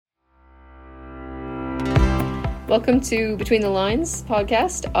Welcome to Between the Lines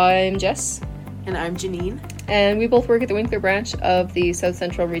podcast. I'm Jess. And I'm Janine. And we both work at the Winkler branch of the South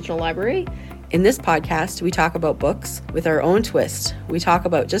Central Regional Library. In this podcast, we talk about books with our own twist. We talk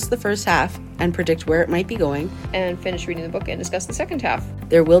about just the first half and predict where it might be going. And finish reading the book and discuss the second half.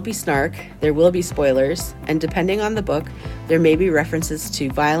 There will be snark, there will be spoilers, and depending on the book, there may be references to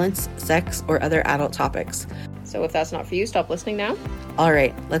violence, sex, or other adult topics. So if that's not for you, stop listening now. All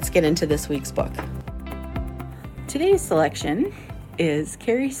right, let's get into this week's book. Today's selection is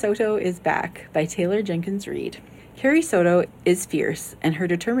Carrie Soto is Back by Taylor Jenkins Reid. Carrie Soto is fierce, and her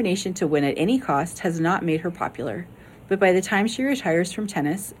determination to win at any cost has not made her popular. But by the time she retires from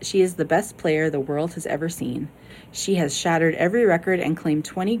tennis, she is the best player the world has ever seen. She has shattered every record and claimed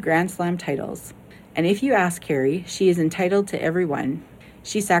 20 Grand Slam titles. And if you ask Carrie, she is entitled to every one.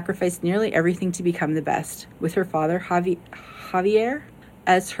 She sacrificed nearly everything to become the best, with her father, Javier,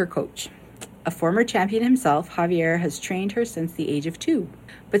 as her coach. A former champion himself, Javier has trained her since the age of 2.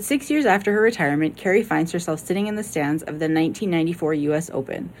 But 6 years after her retirement, Carrie finds herself sitting in the stands of the 1994 U.S.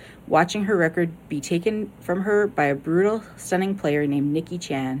 Open, watching her record be taken from her by a brutal, stunning player named Nikki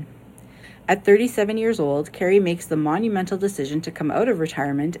Chan. At 37 years old, Carrie makes the monumental decision to come out of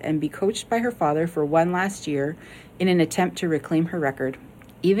retirement and be coached by her father for one last year in an attempt to reclaim her record.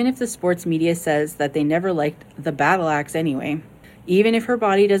 Even if the sports media says that they never liked the battle axe anyway, even if her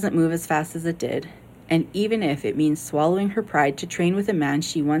body doesn't move as fast as it did, and even if it means swallowing her pride to train with a man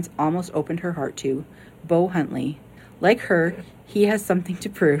she once almost opened her heart to, Bo Huntley. Like her, he has something to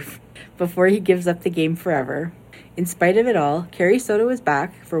prove before he gives up the game forever. In spite of it all, Carrie Soto is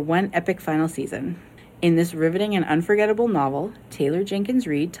back for one epic final season. In this riveting and unforgettable novel, Taylor Jenkins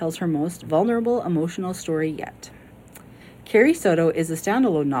Reid tells her most vulnerable emotional story yet. Carrie Soto is a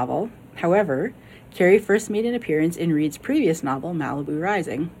standalone novel. However, Carrie first made an appearance in Reid's previous novel, Malibu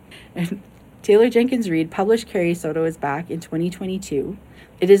Rising. And Taylor Jenkins Reid published Carrie Soto is Back in 2022.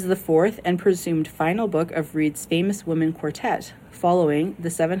 It is the fourth and presumed final book of Reid's famous women quartet, following The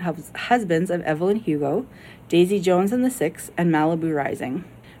Seven Husbands of Evelyn Hugo, Daisy Jones and the Six, and Malibu Rising.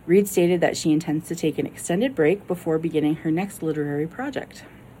 Reid stated that she intends to take an extended break before beginning her next literary project.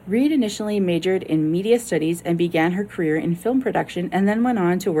 Reid initially majored in media studies and began her career in film production and then went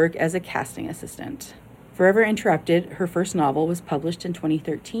on to work as a casting assistant. Forever Interrupted, her first novel, was published in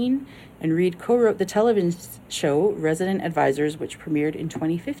 2013, and Reid co-wrote the television show Resident Advisors, which premiered in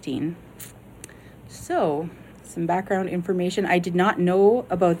 2015. So, some background information. I did not know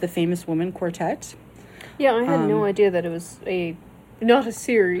about the Famous Woman Quartet. Yeah, I had no idea that it was not a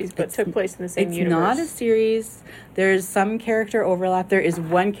series, but took place in the same universe. It's not a series. There's some character overlap. There is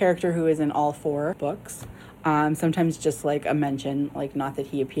one character who is in all 4 books. Sometimes just like a mention, like not that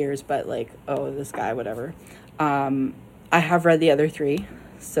he appears, but like, oh, this guy, whatever. I have read the other 3,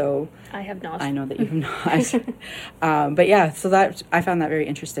 so I have not. I know that you have not. But yeah, so that I found that very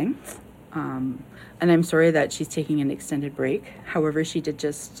interesting. And I'm sorry that she's taking an extended break. However, she did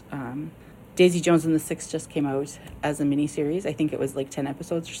just Daisy Jones and the Six just came out as a miniseries. I think it was like 10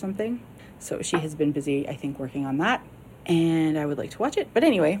 episodes or something. So she has been busy, I think, working on that. And I would like to watch it. But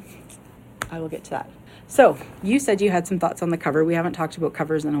anyway, I will get to that. So you said you had some thoughts on the cover. We haven't talked about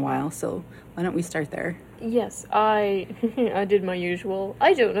covers in a while, so why don't we start there? Yes, I did my usual,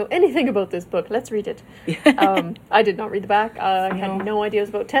 I don't know anything about this book. Let's read it. I did not read the back. I had no ideas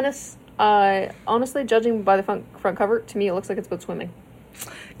about tennis. Honestly, judging by the front cover, to me it looks like it's about swimming.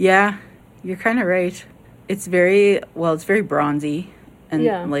 Yeah. You're kind of right. It's very bronzy.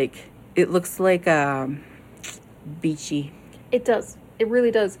 And like, it looks like beachy. It does. It really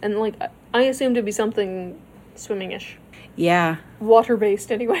does. And like, I assumed it'd be something swimming-ish. Yeah.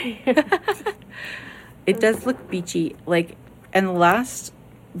 Water-based anyway. It does look beachy. Like, and the last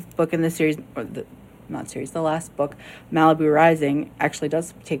book in the series, the last book, Malibu Rising, actually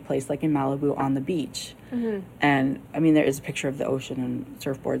does take place like in Malibu on the beach. Mm-hmm. And I mean, there is a picture of the ocean and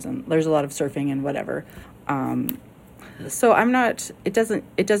surfboards, and there's a lot of surfing and whatever. So I'm not. It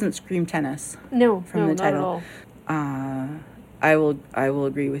doesn't scream tennis. No, from the not title. at all. I will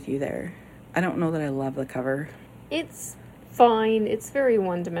agree with you there. I don't know that I love the cover. It's fine. It's very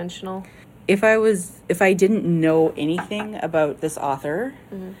one-dimensional. If I didn't know anything about this author,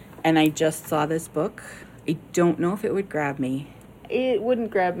 mm-hmm. and I just saw this book, I don't know if it would grab me. It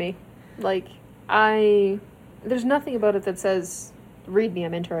wouldn't grab me. Like, there's nothing about it that says, read me,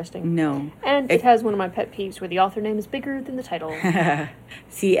 I'm interesting. No. And it has one of my pet peeves where the author name is bigger than the title.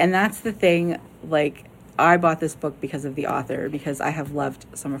 See, and that's the thing, like, I bought this book because of the author, because I have loved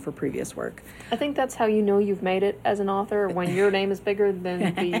some of her previous work. I think that's how you know you've made it as an author, when your name is bigger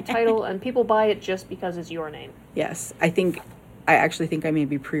than the title, and people buy it just because it's your name. Yes, I actually think I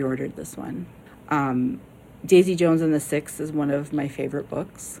maybe pre-ordered this one. Daisy Jones and the Six is one of my favorite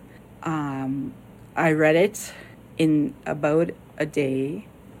books. I read it in about a day.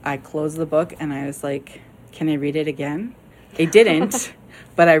 I closed the book and I was like, can I read it again? I didn't,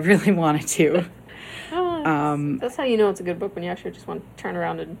 but I really wanted to. That's how you know it's a good book, when you actually just want to turn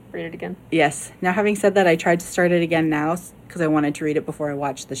around and read it again. Yes. Now, having said that, I tried to start it again now because I wanted to read it before I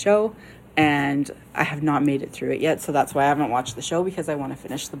watched the show, and I have not made it through it yet, so that's why I haven't watched the show, because I want to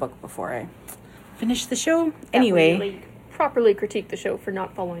finish the book before I finish the show. Anyway. Really properly critique the show for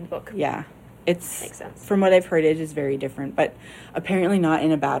not following the book. Yeah. Makes sense. From what I've heard, it is very different, but apparently not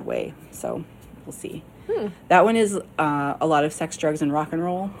in a bad way, so we'll see. That one is a lot of sex, drugs, and rock and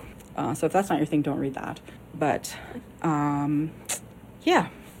roll. So if that's not your thing, don't read that. But, yeah.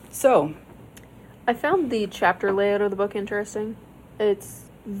 So. I found the chapter layout of the book interesting. It's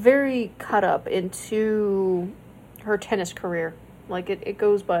very cut up into her tennis career. Like, it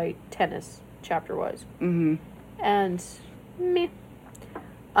goes by tennis, chapter-wise. Mm-hmm. And, meh.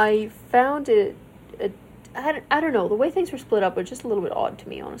 I found it, I don't know, the way things were split up was just a little bit odd to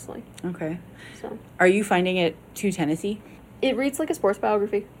me, honestly. Okay. So. Are you finding it too tennis-y? It reads like a sports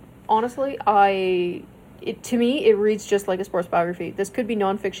biography. Honestly, to me, it reads just like a sports biography. This could be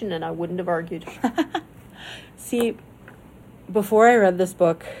nonfiction, and I wouldn't have argued. See, before I read this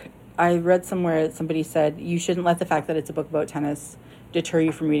book, I read somewhere that somebody said you shouldn't let the fact that it's a book about tennis deter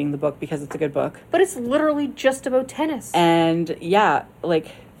you from reading the book because it's a good book. But it's literally just about tennis. And, yeah,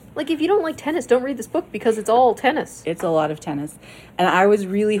 like, if you don't like tennis, don't read this book because it's all tennis. It's a lot of tennis. And I was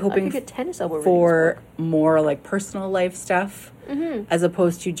really hoping for more, like, personal life stuff. Mm-hmm. As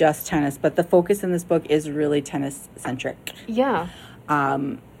opposed to just tennis, but the focus in this book is really tennis-centric. Yeah.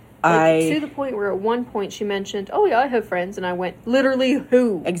 To the point where at one point she mentioned, oh yeah, I have friends, and I went, literally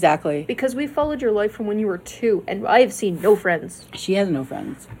who? Exactly. Because we followed your life from when you were 2, and I have seen no friends. She has no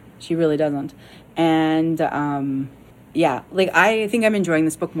friends. She really doesn't. And, yeah, like, I think I'm enjoying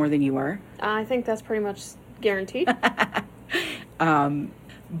this book more than you are. I think that's pretty much guaranteed.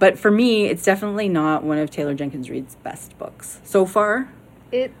 But for me, it's definitely not one of Taylor Jenkins Reid's best books. So far.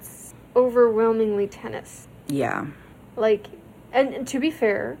 It's overwhelmingly tennis. Yeah. Like, and to be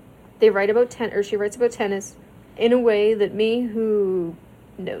fair, she writes about tennis in a way that me, who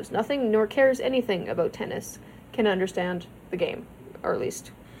knows nothing nor cares anything about tennis, can understand the game. Or at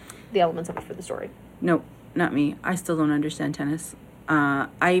least the elements of it for the story. Nope, not me. I still don't understand tennis.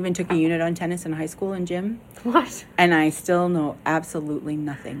 I even took a unit on tennis in high school in gym. What? And I still know absolutely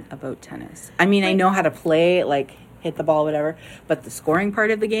nothing about tennis. I mean, I know how to play, like, hit the ball, whatever, but the scoring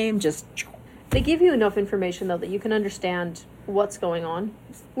part of the game, just... They give you enough information, though, that you can understand what's going on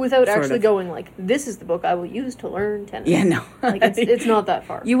without actually going, like, this is the book I will use to learn tennis. Yeah, no. Like, it's not that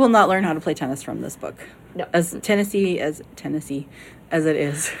far. You will not learn how to play tennis from this book. No. As Tennessee as it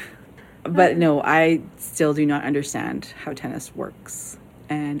is. But no, I still do not understand how tennis works.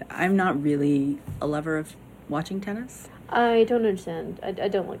 And I'm not really a lover of watching tennis. I don't understand. I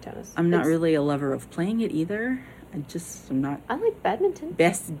don't like tennis. I'm not really a lover of playing it either. I'm not. I like badminton.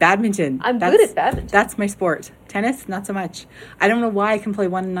 Badminton. I'm good at badminton. That's my sport. Tennis, not so much. I don't know why I can play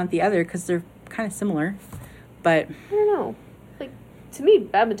one and not the other, because they're kind of similar. But I don't know. Like, to me,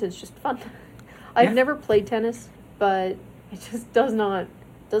 badminton's just fun. I've never played tennis, but it just doesn't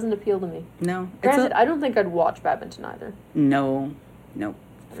appeal to me. No. Granted, I don't think I'd watch badminton either. No.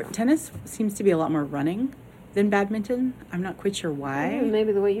 Tennis seems to be a lot more running than badminton. I'm not quite sure why.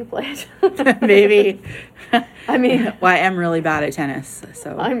 Maybe the way you play it. Maybe. I mean... Well, I am really bad at tennis,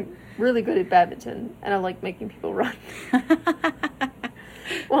 so... I'm really good at badminton, and I like making people run.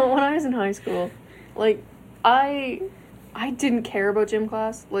 Well, when I was in high school, like, I didn't care about gym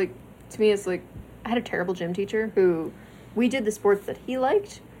class. Like, to me, it's like, I had a terrible gym teacher who... We did the sports that he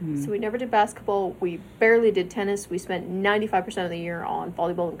liked, so we never did basketball. We barely did tennis. We spent 95% of the year on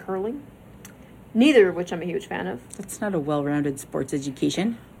volleyball and curling, neither of which I'm a huge fan of. That's not a well-rounded sports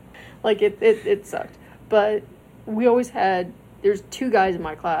education. Like, it sucked. But we always had, there's 2 guys in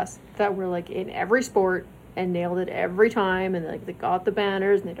my class that were, like, in every sport and nailed it every time, and, like, they got the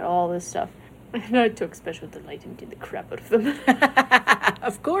banners and they did all this stuff. And I took special delight and did the crap out of them.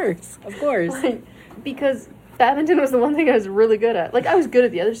 Of course. Like, because... badminton was the one thing I was really good at. Like, I was good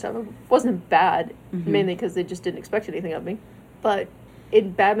at the other stuff. It wasn't bad, mainly because they just didn't expect anything of me. But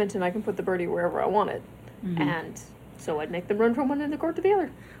in badminton, I can put the birdie wherever I want it. And so I'd make them run from one end of the court to the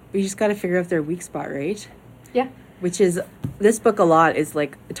other. We just got to figure out their weak spot, right? Yeah. Which is, this book a lot is,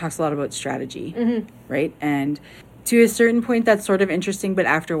 like, it talks a lot about strategy, right? And to a certain point, that's sort of interesting, but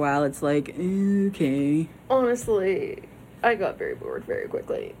after a while, it's like, okay. Honestly... I got very bored very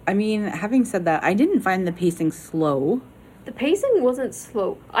quickly. I mean, having said that, I didn't find the pacing slow. The pacing wasn't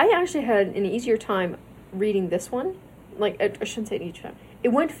slow. I actually had an easier time reading this one. Like, I shouldn't say it each time. It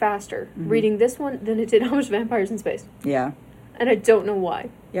went faster reading this one than it did Amish Vampires in Space. Yeah. And I don't know why.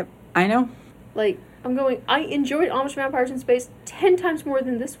 Yep. I know. Like, I enjoyed Amish Vampires in Space 10 times more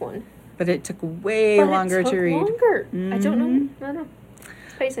than this one. But it took way longer to read. Longer. I don't know.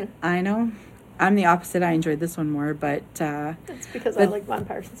 It's pacing. I know. I'm the opposite. I enjoyed this one more, but that's because I like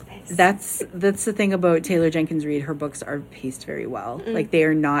Vampires in Space. That's the thing about Taylor Jenkins Reid. Her books are paced very well. Like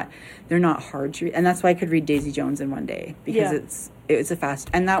they're not hard to read, and that's why I could read Daisy Jones in one day because it's a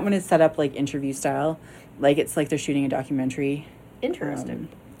fast. And that one is set up like interview style, like it's like they're shooting a documentary. Interesting.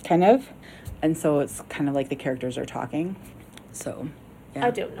 Kind of, and so it's kind of like the characters are talking. So, yeah.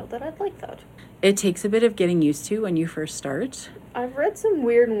 I don't know that I'd like that. It takes a bit of getting used to when you first start. I've read some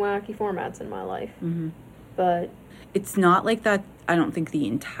weird and wacky formats in my life, but it's not like that. I don't think the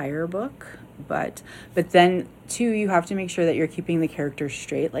entire book, but then too, you have to make sure that you're keeping the characters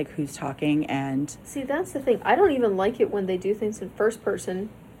straight, like who's talking and. See, that's the thing. I don't even like it when they do things in first person,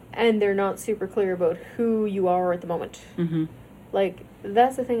 and they're not super clear about who you are at the moment. Like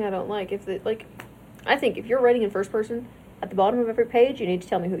that's the thing I don't like. I think if you're writing in first person, at the bottom of every page, you need to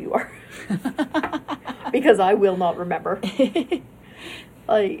tell me who you are. Because I will not remember. I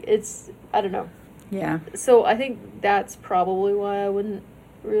don't know. Yeah. So I think that's probably why I wouldn't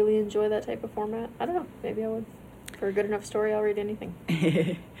really enjoy that type of format. I don't know. Maybe I would. For a good enough story, I'll read anything.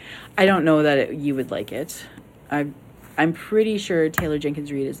 I don't know that you would like it. I'm pretty sure Taylor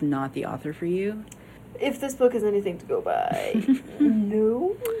Jenkins Reid is not the author for you. If this book is anything to go by,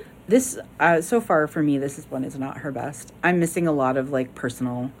 no. This, so far for me, this one is not her best. I'm missing a lot of, like,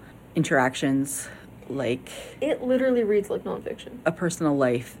 personal interactions, like... It literally reads like nonfiction. A personal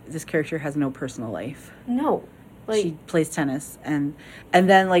life. This character has no personal life. No. Like... She plays tennis, and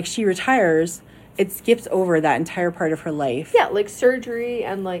then, like, she retires. It skips over that entire part of her life. Yeah, like, surgery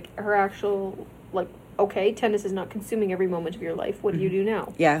and, like, her actual, like... Okay, tennis is not consuming every moment of your life. What do you do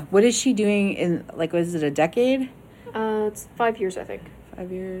now? Yeah. What is she doing in, like, was it a decade? It's 5 years, I think.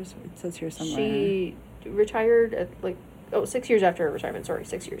 5 years? It says here somewhere. She retired at, 6 years after her retirement. Sorry,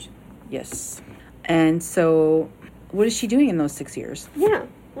 6 years. Yes. And so, what is she doing in those 6 years? Yeah.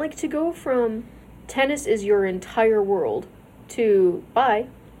 Like, to go from tennis is your entire world to bye.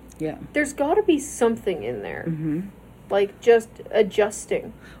 Yeah. There's got to be something in there. Like, just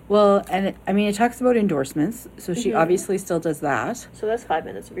adjusting. Well, and it talks about endorsements, so she obviously still does that. So that's 5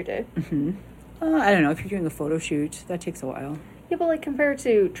 minutes of your day. I don't know, if you're doing a photo shoot, that takes a while. Yeah, but, like, compared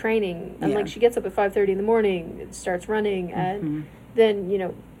to training, and, like, she gets up at 5:30 in the morning, starts running, and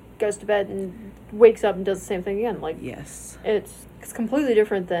then, goes to bed and wakes up and does the same thing again. Like, yes. It's completely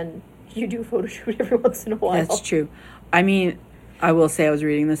different than you do a photo shoot every once in a while. That's true. I mean... I will say I was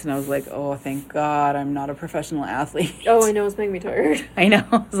reading this and I was like, oh, thank God I'm not a professional athlete. Oh, I know. It's making me tired. I know.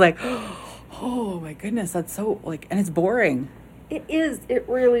 I was like, oh, my goodness. That's so, like, and it's boring. It is. It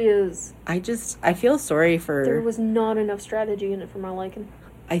really is. I feel sorry for... There was not enough strategy in it for my liking.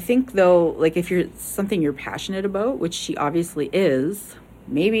 I think, though, like, if you're something you're passionate about, which she obviously is,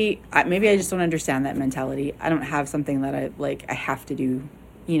 maybe I just don't understand that mentality. I don't have something that I have to do.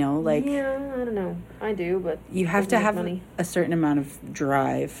 Like... Yeah, I don't know. I do, but... You have to have money. A certain amount of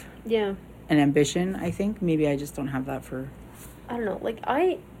drive. Yeah. And ambition, I think. Maybe I just don't have that for... I don't know. Like,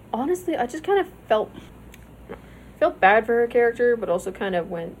 I just kind of felt bad for her character, but also kind of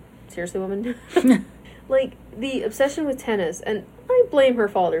went, seriously, woman? Like, the obsession with tennis, and I blame her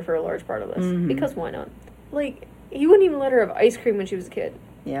father for a large part of this, because why not? Like, he wouldn't even let her have ice cream when she was a kid.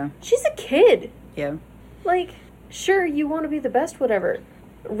 Yeah. She's a kid! Yeah. Like, sure, you want to be the best, whatever.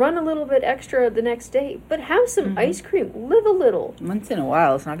 Run a little bit extra the next day, but have some ice cream. Live a little. Once in a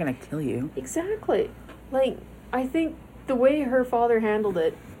while, it's not going to kill you. Exactly. Like, I think the way her father handled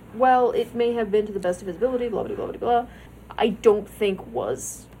it, while it may have been to the best of his ability, blah, blah, blah, blah, blah, I don't think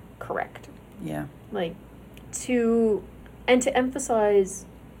was correct. Yeah. Like, to emphasize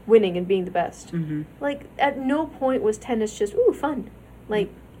winning and being the best. Like, at no point was tennis just, ooh, fun. Like,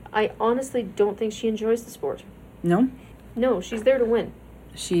 I honestly don't think she enjoys the sport. No? No, she's there to win.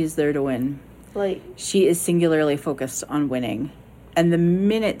 She's there to win. Like, she is singularly focused on winning. And the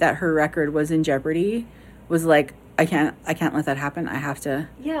minute that her record was in jeopardy was like, I can't let that happen. I have to.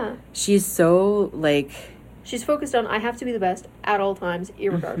 Yeah. She's so, like... She's focused on, I have to be the best at all times,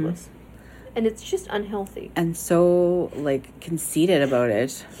 irregardless. And it's just unhealthy. And so, like, conceited about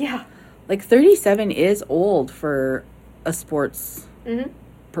it. Yeah. Like, 37 is old for a sports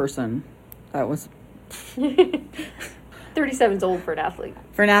person. That was... 37's old for an athlete.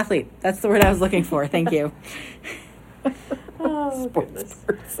 For an athlete. That's the word I was looking for. Thank you. Oh, goodness.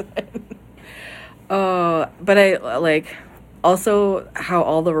 Person. But Also, how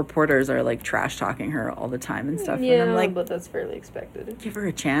all the reporters are, like, trash-talking her all the time and stuff. Yeah, and I'm like, but that's fairly expected. Give her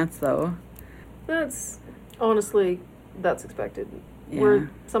a chance, though. Honestly, that's expected. Yeah. Were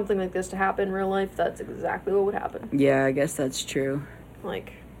something like this to happen in real life, that's exactly what would happen. Yeah, I guess that's true.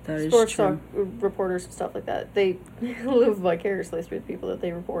 Like, that is sports true. reporters and stuff like that, they live vicariously through the people that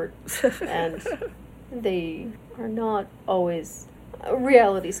they report. And they are not always...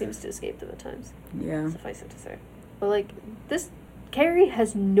 reality seems to escape them at times. Yeah. Suffice it to say. But, like, Carrie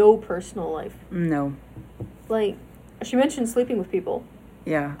has no personal life. No. Like, she mentioned sleeping with people.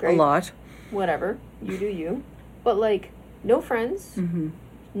 Yeah, Great. a lot. Whatever. You do you. But, like, no friends. Mm-hmm.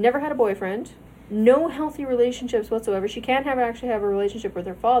 Never had a boyfriend. No healthy relationships whatsoever. She can't actually have a relationship with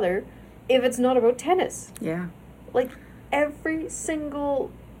her father if it's not about tennis. Yeah. Like, every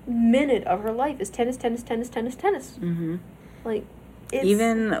single minute of her life is tennis, tennis, tennis, tennis, tennis. Mm-hmm. Like, it's...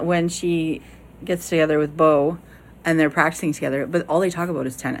 Even when she gets together with Beau and they're practicing together, but all they talk about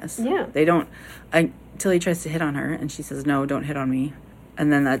is tennis. Yeah. They don't... Until he tries to hit on her and she says, no, don't hit on me.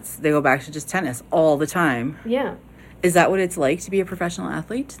 And then they go back to just tennis all the time. Yeah. Is that what it's like to be a professional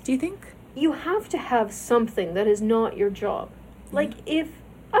athlete, do you think? You have to have something that is not your job. Like, if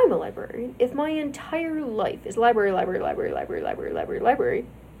I'm a librarian, if my entire life is library,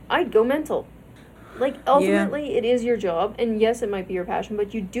 I'd go mental. Like, ultimately, It is your job, and yes, it might be your passion,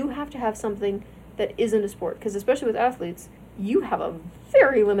 but you do have to have something that isn't a sport, because especially with athletes, you have a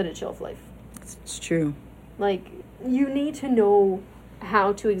very limited shelf life. It's true. Like, you need to know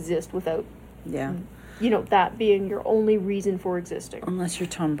how to exist without, that being your only reason for existing. Unless you're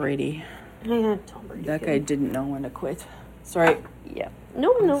Tom Brady. Yeah, Tom Brady. That guy didn't know when to quit. Sorry. Yeah.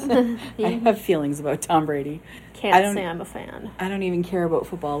 No. I have feelings about Tom Brady. Can't say I'm a fan. I don't even care about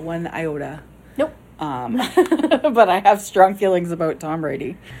football one iota. Nope. But I have strong feelings about Tom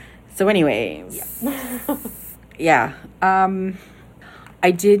Brady. So anyways. Yeah. I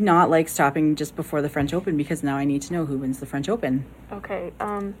did not like stopping just before the French Open because now I need to know who wins the French Open. Okay.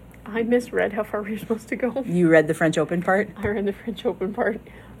 I misread how far we were supposed to go. You read the French Open part? I read the French Open part.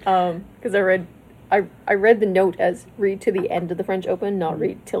 Because I read the note as read to the end of the French Open, not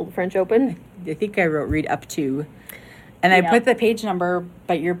read till the French Open. I think I wrote read up to. And I put the page number,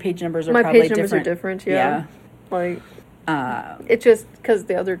 but your page numbers are probably different. My page numbers are different, yeah. Like, it's just because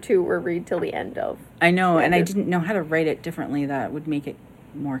the other two were read till the end of. I know, and I didn't know how to write it differently that would make it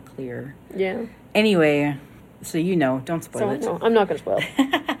more clear. Yeah. Anyway, so don't spoil it. No, I'm not going to spoil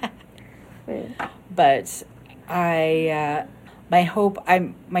it. But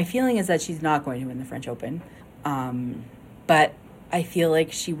my feeling is that she's not going to win the French Open. But I feel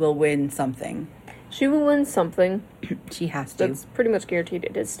like she will win something. She will win something. She has to. That's pretty much guaranteed.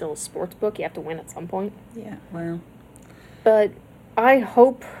 It is still a sports book. You have to win at some point. Yeah, well. But I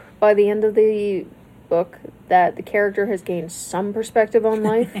hope by the end of the book that the character has gained some perspective on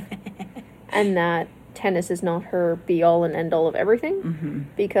life and that tennis is not her be-all and end-all of everything. Mm-hmm.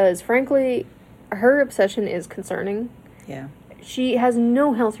 Because, frankly, her obsession is concerning. Yeah. She has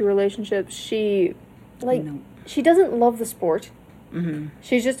no healthy relationships. She doesn't love the sport. Mm-hmm.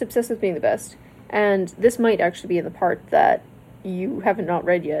 She's just obsessed with being the best. And this might actually be in the part that you haven't not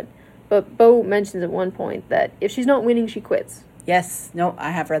read yet. But Beau mentions at one point that if she's not winning, she quits. Yes. No,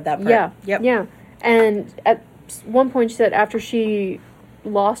 I have read that part. Yeah. Yep. Yeah. And at one point she said after she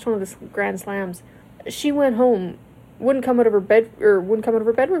lost one of the Grand Slams, she went home, wouldn't come out of her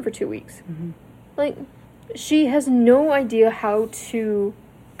bedroom for 2 weeks. Mm-hmm. Like, she has no idea how to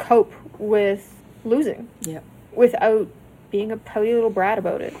cope with losing. Yep. Without being a pouty little brat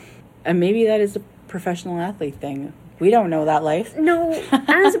about it. And maybe that is a professional athlete thing. We don't know that life. No,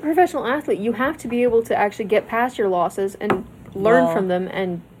 as a professional athlete, you have to be able to actually get past your losses and learn from them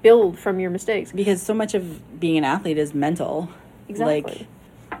and build from your mistakes. Because so much of being an athlete is mental. Exactly. Like,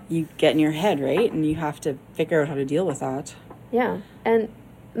 you get in your head, right? And you have to figure out how to deal with that. Yeah. And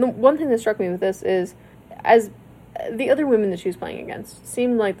the one thing that struck me with this is, as the other women that she was playing against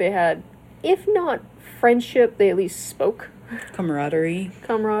seemed like they had, if not friendship, they at least spoke. Camaraderie,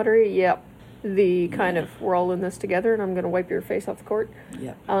 yep. The kind of, we're all in this together and I'm going to wipe your face off the court.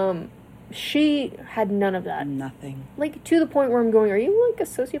 Yep. She had none of that. Nothing. Like, to the point where I'm going, are you like a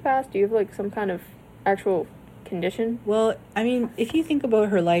sociopath? Do you have like some kind of actual condition? Well, I mean, if you think about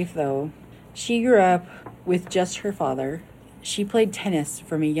her life though, she grew up with just her father. She played tennis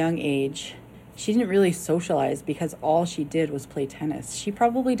from a young age. She didn't really socialize because all she did was play tennis. She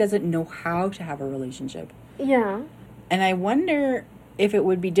probably doesn't know how to have a relationship. Yeah. And I wonder if it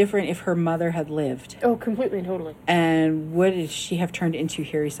would be different if her mother had lived. Oh, completely and totally. And would she have turned into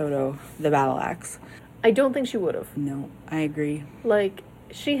Carrie Soto, the battle axe? I don't think she would have. No, I agree. Like,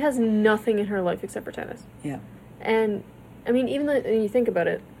 she has nothing in her life except for tennis. Yeah. And I mean, even though you think about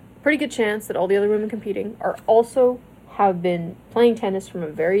it, pretty good chance that all the other women competing are also have been playing tennis from a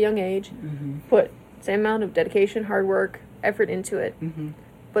very young age, put same amount of dedication, hard work, effort into it,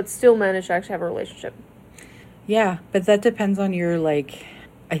 but still manage to actually have a relationship. Yeah, but that depends on your, like,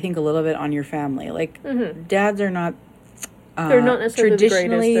 I think a little bit on your family. Like, dads are not they're not necessarily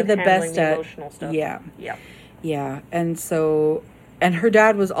traditionally the best the at emotional stuff. Yeah. And so, and her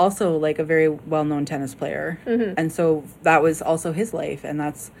dad was also like a very well-known tennis player, and so that was also his life. And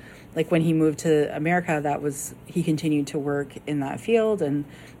that's like when he moved to America, he continued to work in that field, and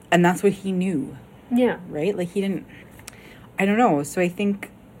that's what he knew. Yeah. Right. Like I don't know. So I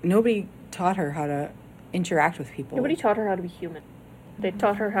think nobody taught her how to interact with people. Nobody taught her how to be human. They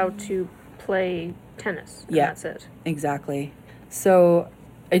taught her how to play tennis. And that's it. Exactly. So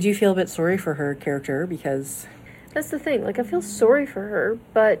I do feel a bit sorry for her character because... That's the thing. Like, I feel sorry for her,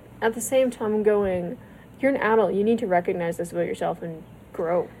 but at the same time I'm going, you're an adult. You need to recognize this about yourself and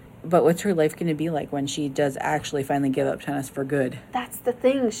grow. But what's her life going to be like when she does actually finally give up tennis for good? That's the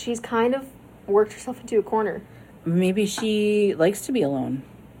thing. She's kind of worked herself into a corner. Maybe she likes to be alone.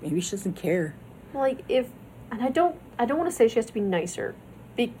 Maybe she doesn't care. Like, and I don't want to say she has to be nicer,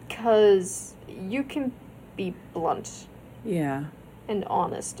 because you can be blunt. Yeah. And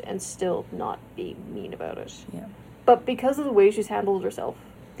honest and still not be mean about it. Yeah. But because of the way she's handled herself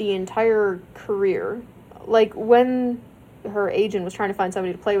the entire career, like when her agent was trying to find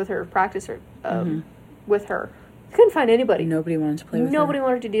somebody to play with her, practice her, with her, couldn't find anybody. Nobody wanted to play with her. Nobody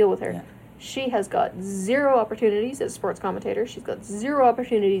wanted to deal with her. Yeah. She has got 0 opportunities as a sports commentator. She's got 0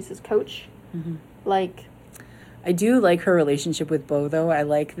 opportunities as coach. Like, I do like her relationship with Bo, though. I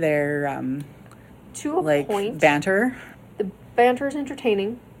like their to a point, banter. The banter is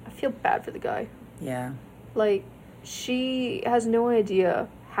entertaining. I feel bad for the guy. Yeah. Like, she has no idea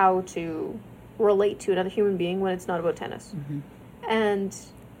how to relate to another human being when it's not about tennis. And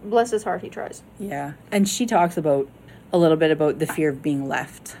bless his heart, he tries. Yeah. And she talks about a little bit about the fear of being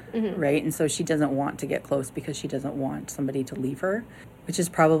left, right? And so she doesn't want to get close because she doesn't want somebody to leave her, which is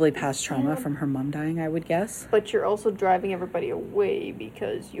probably past trauma from her mom dying, I would guess. But you're also driving everybody away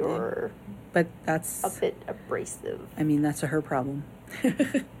because you're but that's a bit abrasive. I mean, that's her problem.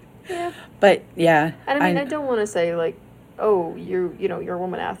 Yeah. But, yeah. And I don't want to say, like, oh, you're a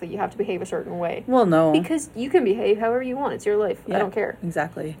woman athlete, you have to behave a certain way. Well, no. Because you can behave however you want. It's your life. Yeah, I don't care.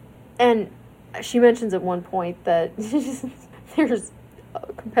 Exactly. And she mentions at one point that there's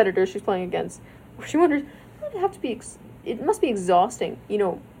a competitor she's playing against where she wonders, it must be exhausting,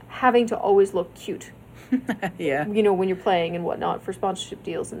 having to always look cute. Yeah. When you're playing and whatnot for sponsorship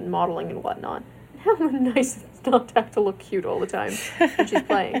deals and modeling and whatnot. How nice it's not to have to look cute all the time when she's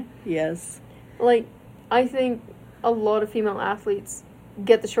playing. Yes. Like, I think a lot of female athletes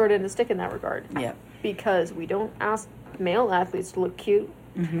get the short end of the stick in that regard. Yeah. Because we don't ask male athletes to look cute.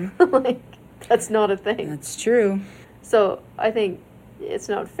 Like, that's not a thing. That's true. So I think it's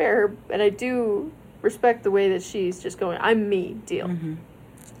not fair, and I do respect the way that she's just going, I'm me, deal.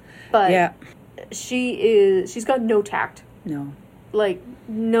 But yeah. She's got no tact. No. Like,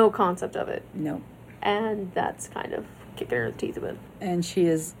 no concept of it. No. And that's kind of kicking her in the teeth a bit. And she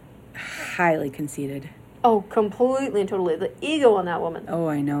is highly conceited. Oh, completely and totally. The ego on that woman. Oh,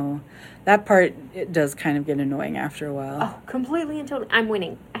 I know. That part, it does kind of get annoying after a while. Oh, completely and totally. I'm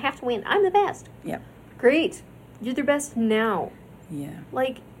winning. I have to win. I'm the best. Yeah. Great. You're the best now. Yeah.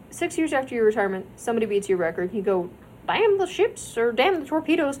 Like, 6 years after your retirement, somebody beats your record. You go, damn the ships, or damn the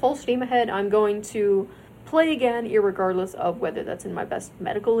torpedoes, full steam ahead. I'm going to play again, irregardless of whether that's in my best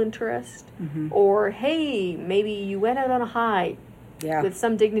medical interest, or, hey, maybe you went out on a high. Yeah. With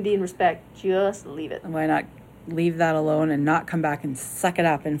some dignity and respect, just leave it. Why not leave that alone and not come back and suck it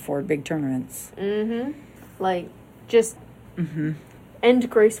up in 4 big tournaments? Like, just end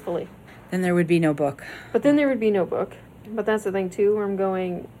gracefully. Then there would be no book. But then there would be no book. But that's the thing, too, where I'm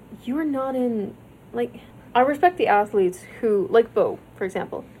going, you're not in, like, I respect the athletes who, like Bo, for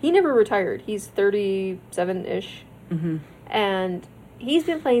example. He never retired. He's 37-ish. And he's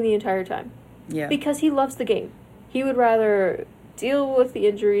been playing the entire time. Yeah. Because he loves the game. He would rather deal with the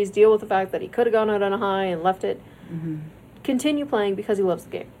injuries, deal with the fact that he could have gone out on a high and left it, continue playing because he loves the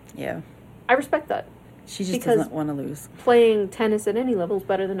game. Yeah. I respect that. She just doesn't want to lose. Playing tennis at any level is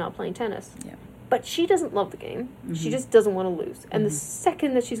better than not playing tennis. Yeah. But she doesn't love the game. She just doesn't want to lose. And the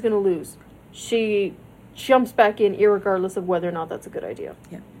second that she's going to lose, she jumps back in irregardless of whether or not that's a good idea.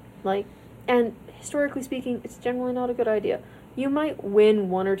 Yeah. Like, and historically speaking, it's generally not a good idea. You might win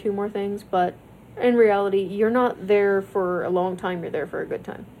 1 or 2 more things, but in reality, you're not there for a long time, you're there for a good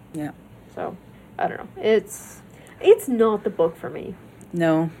time. Yeah. So, I don't know. It's not the book for me.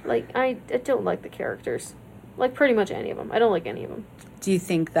 No. Like, I don't like the characters. Like, pretty much any of them. I don't like any of them. Do you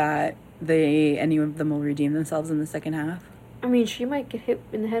think that any of them will redeem themselves in the second half? I mean, she might get hit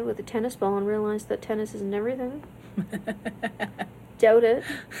in the head with a tennis ball and realize that tennis isn't everything. Doubt it.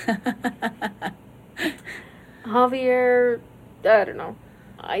 Javier, I don't know.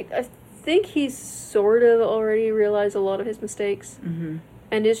 I think he's sort of already realized a lot of his mistakes. Mm-hmm.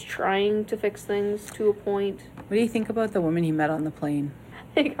 And is trying to fix things to a point. What do you think about the woman he met on the plane?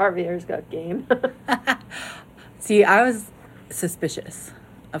 I think Javier's got game. See, I was suspicious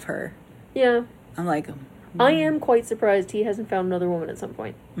of her. Yeah. I'm like... I am quite surprised he hasn't found another woman at some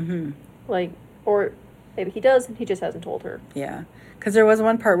point. Mm-hmm. Like, or maybe he does and he just hasn't told her. Yeah. Because there was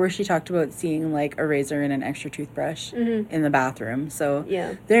one part where she talked about seeing, like, a razor and an extra toothbrush in the bathroom. So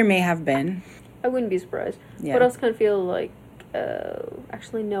yeah, there may have been. I wouldn't be surprised. Yeah. But I also kind of feel like,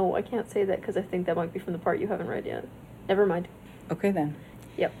 actually, no, I can't say that because I think that might be from the part you haven't read yet. Never mind. Okay, then.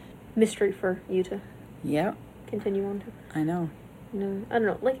 Yep. Mystery for you to Yep. continue on to. I know. No, I don't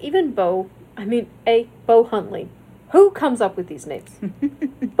know. Like, even Bo Huntley. Who comes up with these names?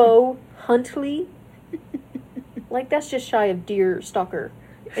 Bo Huntley? Like, that's just shy of Deer Stalker.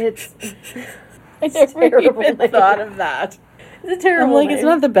 It's I never terrible even name. thought of that. It's a terrible I'm like, name. it's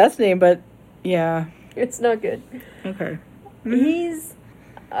not the best name, but yeah. It's not good. Okay. He's,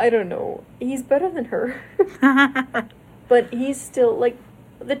 I don't know, he's better than her. But he's still, like,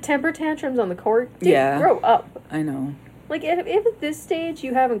 the temper tantrums on the court, dude, grow up. I know. Like, if at this stage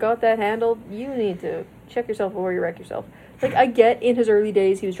you haven't got that handled, you need to check yourself before you wreck yourself. Like, I get in his early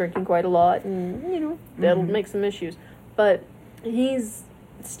days he was drinking quite a lot, and, you know, that'll make some issues. But he's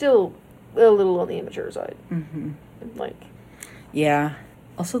still a little on the immature side. Mm-hmm. Like... Yeah.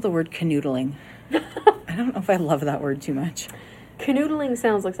 Also the word canoodling. I don't know if I love that word too much. Canoodling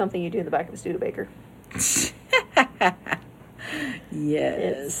sounds like something you do in the back of a Studebaker.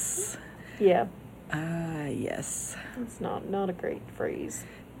 Yes. Yeah. Yes. It's not a great phrase.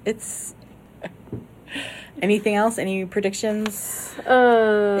 It's... Anything else? Any predictions?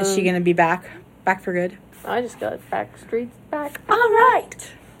 Is she going to be back? Back for good? I just got Backstreet's back. All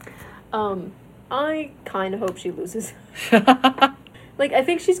right. I kind of hope she loses. Like, I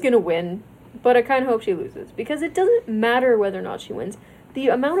think she's going to win, but I kind of hope she loses. Because it doesn't matter whether or not she wins. The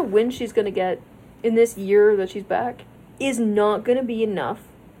amount of wins she's going to get in this year that she's back is not going to be enough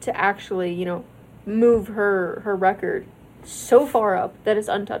to actually, you know, move her record so far up that it's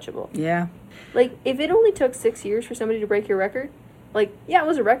untouchable. Yeah. Like, if it only took 6 years for somebody to break your record, like, yeah, it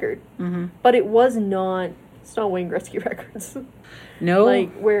was a record. Mm-hmm. But it was not... It's not Wayne Gretzky records. No.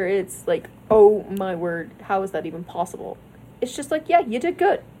 Like, where it's like, oh my word, how is that even possible? It's just like, yeah, you did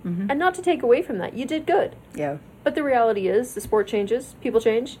good. Mm-hmm. And not to take away from that, you did good. Yeah. But the reality is, the sport changes, people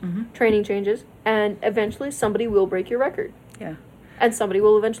change, training changes, and eventually somebody will break your record. Yeah. And somebody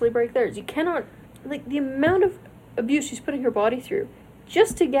will eventually break theirs. You cannot... Like, the amount of abuse she's putting her body through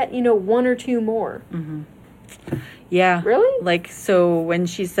just to get, you know, 1 or 2 more. Mm-hmm. Yeah. Really? Like, so when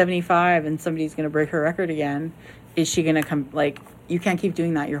she's 75 and somebody's going to break her record again, is she going to come, like, you can't keep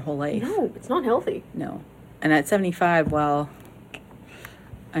doing that your whole life. No, it's not healthy. No. And at 75, well,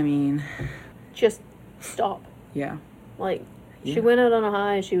 I mean... Just stop. Yeah. Like, she went out on a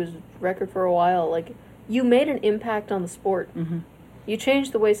high, she was record for a while. Like, you made an impact on the sport. Mm-hmm. You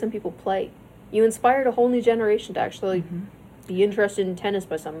changed the way some people play. You inspired a whole new generation to actually be interested in tennis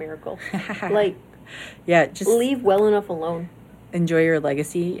by some miracle. Like... Yeah, just leave well enough alone. Enjoy your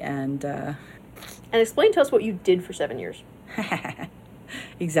legacy and explain to us what you did for 7 years.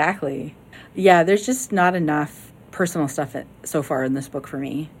 Exactly. Yeah, there's just not enough personal stuff so far in this book for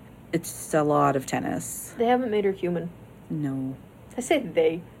me. It's a lot of tennis. They haven't made her human. No. I say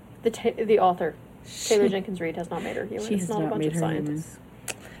they. The author, Taylor Jenkins Reid, has not made her human. She it's has not a not bunch made of her scientists.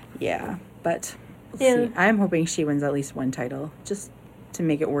 Human. Yeah, but we'll see. I'm hoping she wins at least one title, just to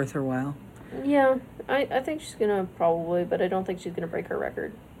make it worth her while. Yeah, I think she's gonna probably, but I don't think she's gonna break her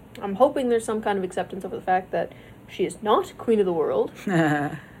record. I'm hoping there's some kind of acceptance of the fact that she is not queen of the world.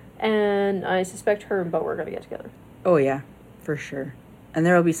 And I suspect her and Bo are gonna get together. Oh yeah, for sure. And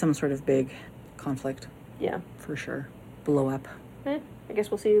there will be some sort of big conflict. Yeah. For sure. Blow up. I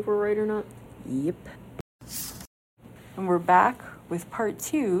guess we'll see if we're right or not. Yep. And we're back with part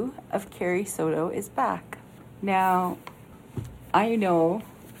 2 of Carrie Soto is Back. Now, I know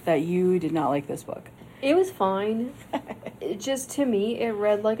that you did not like this book. It was fine. It just, to me, it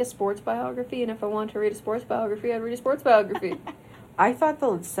read like a sports biography, and if I wanted to read a sports biography, I'd read a sports biography. I thought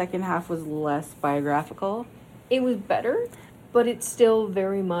the second half was less biographical. It was better, but it's still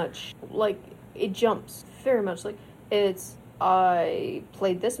very much, like, it jumps very much. Like, it's, I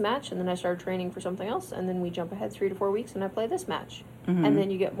played this match, and then I started training for something else, and then we jump ahead 3 to 4 weeks, and I play this match. and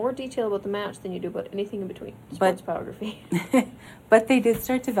then you get more detail about the match than you do about anything in between. Sports biography. But they did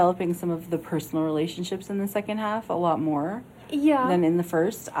start developing some of the personal relationships in the second half a lot more than in the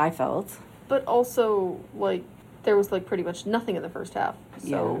first, I felt. But also, like, there was, like, pretty much nothing in the first half.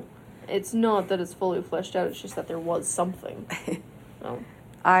 So it's not that it's fully fleshed out, it's just that there was something. So.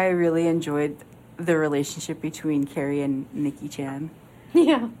 I really enjoyed the relationship between Carrie and Nikki Chan.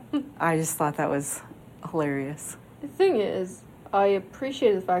 Yeah. I just thought that was hilarious. The thing is, I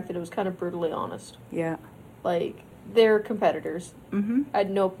appreciated the fact that it was kind of brutally honest. Yeah. Like, they're competitors. Mm-hmm. At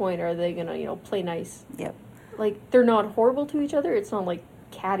no point are they gonna, play nice. Yep. Like, they're not horrible to each other. It's not, like,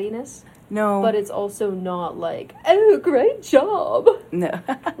 cattiness. No. But it's also not, like, oh, great job. No.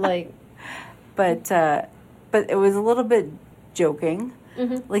 Like. But it was a little bit joking.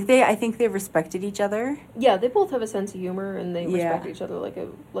 Mm-hmm. Like, I think they respected each other. Yeah, they both have a sense of humor, and they respect each other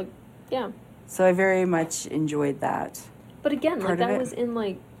yeah. So I very much enjoyed that. But again, that was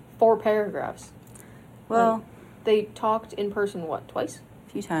in, 4 paragraphs. Well. They talked in person, twice?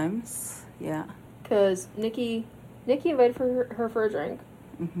 A few times, yeah. Because Nikki invited her for a drink.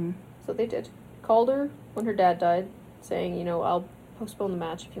 Mm-hmm. So they did. Called her when her dad died, saying, I'll postpone the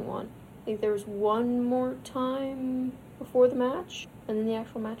match if you want. I think there was one more time before the match, and then the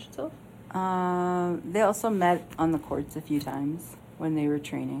actual match itself. They also met on the courts a few times when they were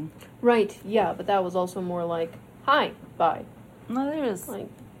training. Right, yeah, but that was also more like, hi, bye. No, there was a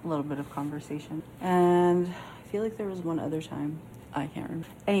little bit of conversation. And I feel like there was one other time. I can't remember.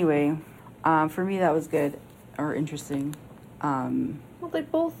 Anyway, for me that was good, or interesting.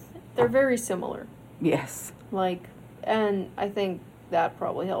 Well, they're very similar. Yes. And I think that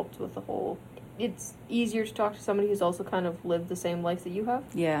probably helped with the whole, it's easier to talk to somebody who's also kind of lived the same life that you have.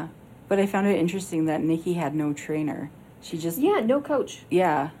 Yeah. But I found it interesting that Nikki had no trainer. She just... Yeah, no coach.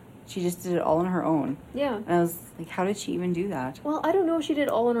 Yeah. She just did it all on her own. Yeah. And I was like, how did she even do that? Well, I don't know if she did it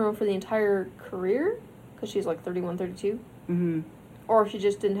all on her own for the entire career, because she's 31, 32. Mm-hmm. Or if she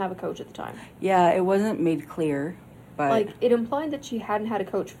just didn't have a coach at the time. Yeah, it wasn't made clear, but... it implied that she hadn't had a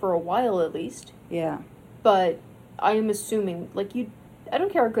coach for a while at least. Yeah. But I am assuming, I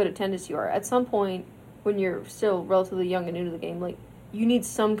don't care how good at tennis you are, at some point, when you're still relatively young and new to the game, you need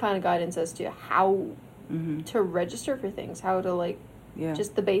some kind of guidance as to how to register for things, how to,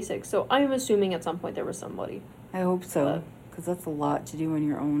 just the basics. So I'm assuming at some point there was somebody. I hope so, because that's a lot to do on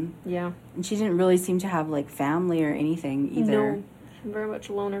your own. Yeah. And she didn't really seem to have, family or anything either. No, she's very much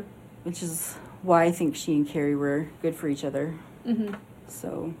a loner. Which is why I think she and Carrie were good for each other. Mm-hmm.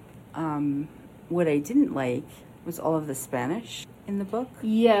 So, what I didn't like was all of the Spanish in the book.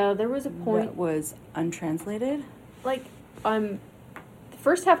 Yeah, there was a point... that was untranslated. The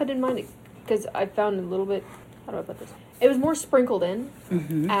first half I didn't mind it, because I found a little bit... How do I put this? It was more sprinkled in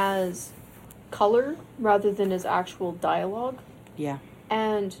as color rather than as actual dialogue. Yeah.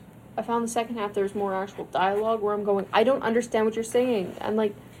 And I found the second half there was more actual dialogue where I'm going, I don't understand what you're saying.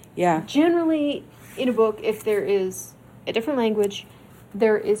 And generally in a book, if there is a different language,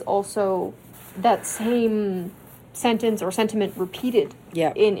 there is also that same sentence or sentiment repeated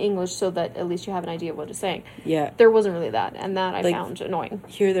in English so that at least you have an idea of what it's saying. Yeah. There wasn't really that, and that I found annoying.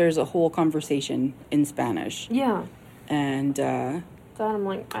 Here there's a whole conversation in Spanish. Yeah. And that I'm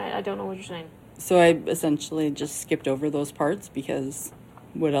I don't know what you're saying. So I essentially just skipped over those parts because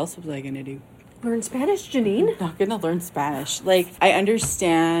what else was I going to do? Learn Spanish, Janine? I'm not going to learn Spanish. I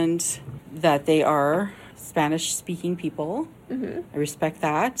understand that they are Spanish-speaking people. Mm-hmm. I respect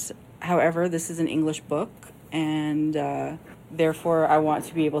that. However, this is an English book, and therefore I want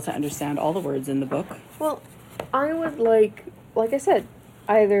to be able to understand all the words in the book. Well, I would like I said,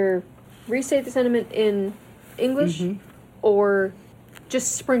 either restate the sentiment in English or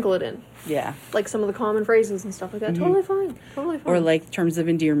just sprinkle it in. Yeah. Some of the common phrases and stuff like that. Totally fine. Totally fine. Or terms of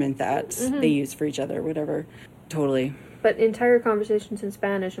endearment that they use for each other, whatever. Totally. But entire conversations in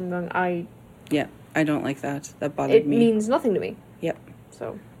Spanish, I'm going, Yeah, I don't like that. That bothered me. It means nothing to me. Yep.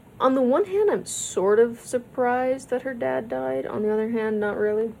 So, on the one hand, I'm sort of surprised that her dad died. On the other hand, not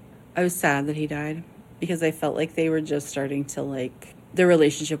really. I was sad that he died because I felt like they were just starting to, their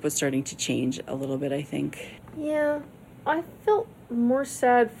relationship was starting to change a little bit, I think. Yeah. I felt more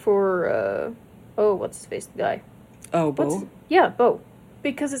sad for, what's his face, the guy? Oh, Bo? Yeah, Bo.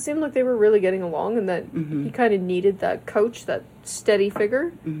 Because it seemed like they were really getting along and that he kind of needed that coach, that steady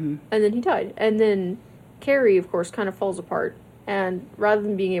figure. Mm-hmm. And then he died. And then Carrie, of course, kind of falls apart. And rather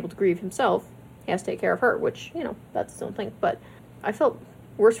than being able to grieve himself, he has to take care of her, which, that's his own thing. But I felt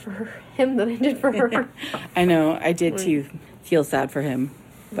worse for him than I did for her. I know. I did, too, feel sad for him.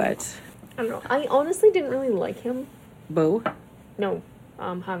 But I don't know. I honestly didn't really like him. Bo? No,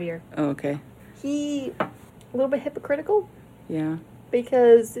 Javier. Oh, okay. He, a little bit hypocritical. Yeah.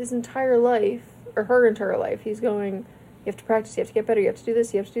 Because his entire life, or her entire life, he's going, you have to practice, you have to get better, you have to do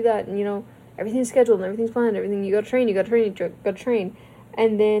this, you have to do that, and, you know, everything's scheduled and everything's planned, everything, you gotta train, you gotta train.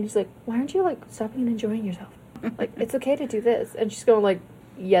 And then he's like, why aren't you, like, stopping and enjoying yourself? Like, it's okay to do this. And she's going, like,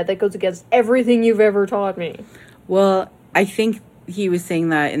 yeah, that goes against everything you've ever taught me. Well, I think he was saying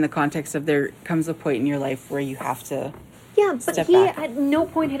that in the context of there comes a point in your life where you have to but he back. at no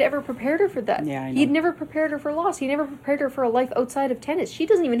point had ever prepared her for that. Yeah, I know. He'd never prepared her for loss. He never prepared her for a life outside of tennis. She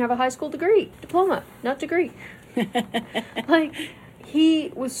doesn't even have a high school diploma, not degree. Like,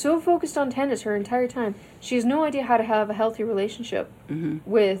 he was so focused on tennis her entire time. She has no idea how to have a healthy relationship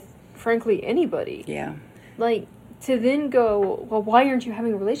with, frankly, anybody. Yeah. Like, to then go, well, why aren't you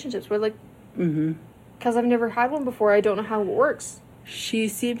having relationships? We're like, because I've never had one before. I don't know how it works. She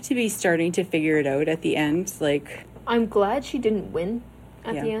seemed to be starting to figure it out at the end. Like, I'm glad she didn't win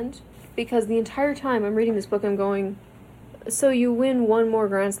at the end. Because the entire time I'm reading this book, I'm going, so you win one more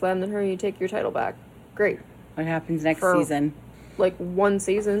Grand Slam than her, you take your title back. Great. What happens next season? Like, one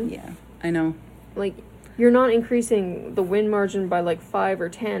season. Yeah, I know. Like, you're not increasing the win margin by, like, 5 or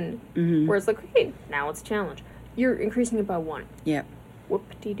 10. Where it's like, okay, now it's a challenge. You're increasing it by 1. Yeah.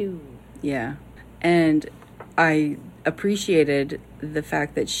 Whoop-de-doo. Yeah. And I appreciated the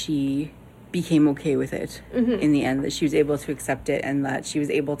fact that she became okay with it in the end, that she was able to accept it and that she was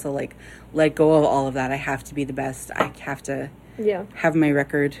able to, like, let go of all of that. I have to be the best. I have to have my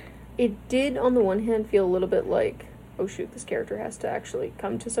record. It did, on the one hand, feel a little bit like, oh shoot, this character has to actually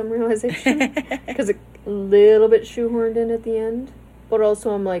come to some realization. Because a little bit shoehorned in at the end. But also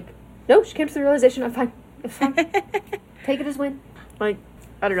I'm like, no, she came to the realization, I'm fine. It's fine. Take it as win. Like,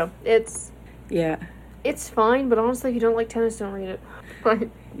 I don't know. It's fine, but honestly, if you don't like tennis, don't read it. Like,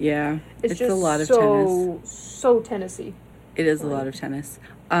 yeah, it's just a lot of tennis. So tennis-y. It is a lot of tennis.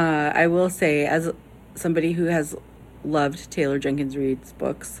 I will say, as somebody who has loved Taylor Jenkins Reid's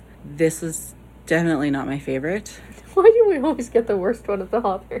books, this was definitely not my favorite. Why do we always get the worst one of the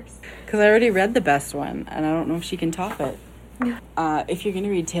authors? Because I already read the best one, and I don't know if she can top it. If you're going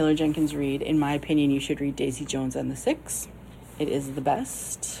to read Taylor Jenkins Reid, in my opinion, you should read Daisy Jones and the Six. It is the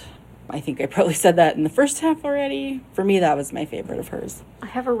best. I think I probably said that in the first half already. For me, that was my favorite of hers. I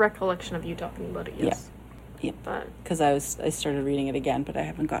have a recollection of you talking about it, yes. Yeah. Because I started reading it again, but I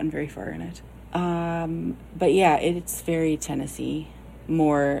haven't gotten very far in it. But yeah, it's very Tennessee.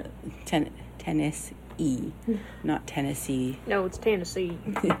 More Tennessee, not Tennessee. No, it's Tennessee.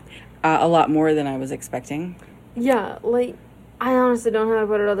 A lot more than I was expecting. Yeah, like, I honestly don't know how to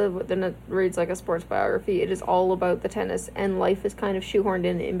put it other than it reads like a sports biography. It is all about the tennis, and life is kind of shoehorned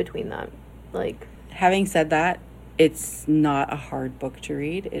in between that. Like, having said that, it's not a hard book to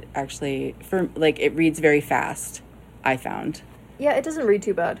read. It actually, it reads very fast, I found. Yeah, it doesn't read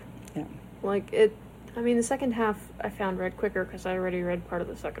too bad. Yeah. Like, the second half I found read quicker because I already read part of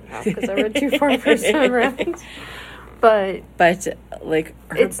the second half because I read too far first time around. But like,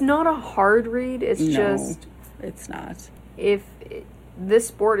 it's not a hard read. It's just... it's not. If this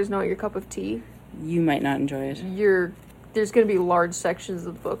sport is not your cup of tea, you might not enjoy it. There's going to be large sections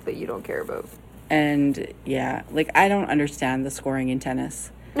of the book that you don't care about. And yeah, like, I don't understand the scoring in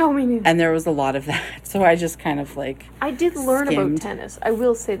tennis. No, me neither. And there was a lot of that, so I just kind of like I did learn about tennis. I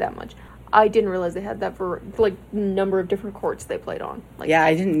will say that much. I didn't realize they had that for like number of different courts they played on. Like, yeah,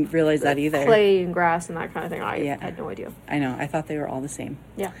 I didn't realize that either. Clay and grass and that kind of thing. I had no idea. I know. I thought they were all the same.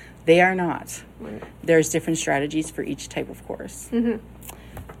 Yeah. They are not. There's different strategies for each type of course.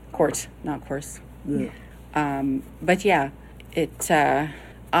 Court, not course. Yeah. But yeah,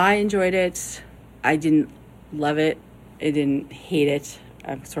 I enjoyed it. I didn't love it. I didn't hate it.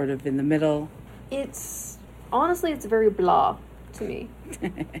 I'm sort of in the middle. Honestly, it's very blah to me.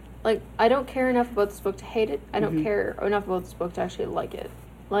 Like, I don't care enough about this book to hate it. I don't care enough about this book to actually like it.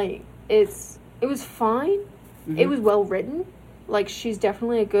 Like, it was fine. It was well written. Like, she's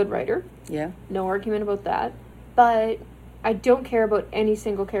definitely a good writer. Yeah. No argument about that. But I don't care about any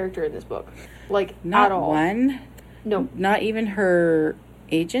single character in this book. Like, not at all. One? No. Not even her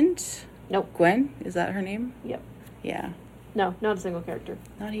agent? Nope. Gwen? Is that her name? Yep. Yeah. No, not a single character.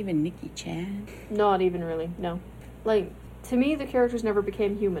 Not even Nikki Chan? Not even really, no. Like, to me, the characters never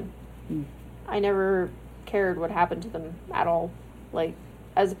became human. I never cared what happened to them at all. Like,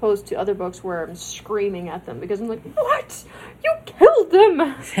 as opposed to other books where I'm screaming at them because I'm like, what? You killed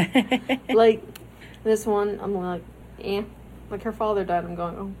them! Like, this one, I'm like, eh. Like, her father died. I'm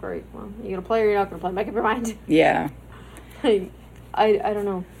going, oh, great. Well, you gonna play or you're not gonna play? Make up your mind. Yeah. Like, I don't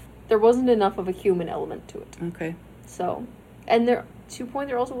know. There wasn't enough of a human element to it. Okay. So, and there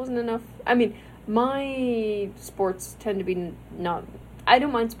also wasn't enough. I mean, my sports tend to be not. I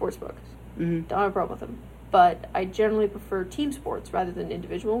don't mind sports books. Don't have a problem with them. but I generally prefer team sports rather than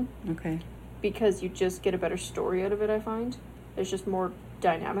individual. Okay. Because you just get a better story out of it, I find. It's just more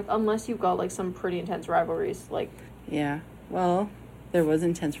dynamic, unless you've got, like, some pretty intense rivalries, like... Yeah. Well, there was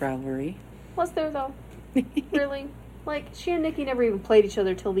intense rivalry. Was there, though? Really? Like, she and Nikki never even played each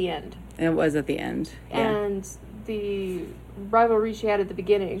other till the end. And it was at the end. Yeah. And the rivalry she had at the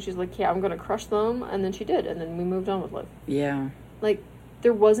beginning, she's like, yeah, I'm gonna crush them, and then she did, and then we moved on with life. Yeah. Like,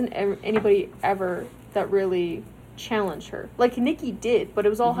 there wasn't anybody ever that really challenged her. Like, Nikki did, but it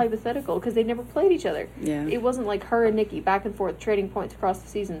was all hypothetical, because they never played each other. Yeah. It wasn't like her and Nikki back and forth trading points across the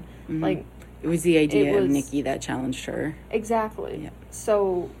season. Like, it was the idea of Nikki that challenged her. Exactly. Yeah.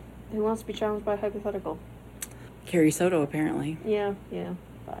 So, who wants to be challenged by a hypothetical? Carrie Soto, apparently. Yeah.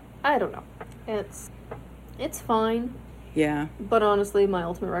 But I don't know. It's fine. Yeah. But honestly, my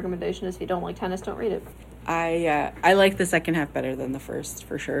ultimate recommendation is if you don't like tennis, don't read it. I like the second half better than the first,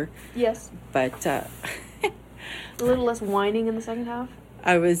 for sure. Yes. But, a little less whining in the second half.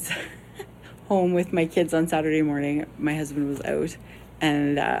 I was home with my kids on Saturday morning. My husband was out.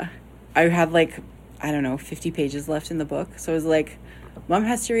 And, I had, like, I don't know, 50 pages left in the book. So I was like, Mom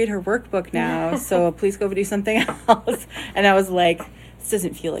has to read her workbook now, so please go do something else. And I was like, this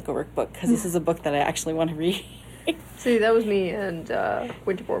doesn't feel like a workbook, because this is a book that I actually want to read. See, that was me and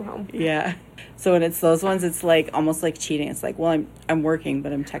Winterborn Home. Yeah. So when it's those ones, it's like almost like cheating. It's like, well, I'm working,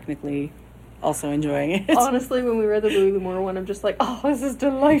 but I'm technically also enjoying it. Honestly, when we read the Louis L'Amour one, I'm just like, oh, this is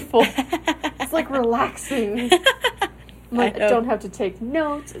delightful. It's like relaxing. Like, I don't have to take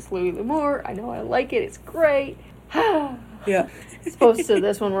notes. It's Louis L'Amour. I know I like it. It's great. Yeah. As opposed to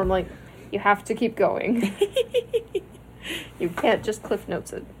this one where I'm like, you have to keep going. You can't just cliff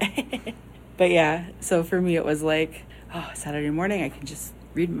notes it. But yeah, so for me it was like, oh, Saturday morning I can just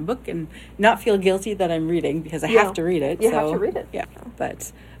read my book and not feel guilty that I'm reading, because I have to read it. You have to read it. Yeah.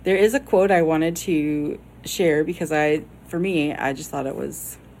 But there is a quote I wanted to share, because I just thought it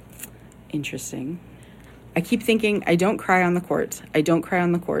was interesting. I keep thinking, I don't cry on the court. I don't cry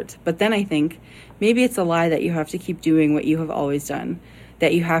on the court. But then I think, maybe it's a lie that you have to keep doing what you have always done.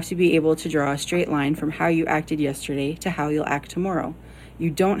 That you have to be able to draw a straight line from how you acted yesterday to how you'll act tomorrow. You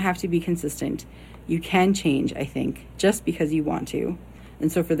don't have to be consistent. You can change, I think, just because you want to.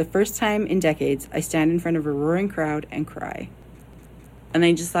 And so for the first time in decades, I stand in front of a roaring crowd and cry. And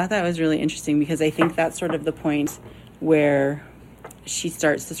I just thought that was really interesting, because I think that's sort of the point where she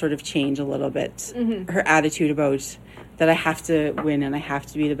starts to sort of change a little bit. Her attitude about that I have to win and I have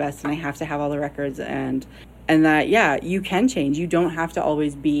to be the best and I have to have all the records, and that, yeah, you can change. You don't have to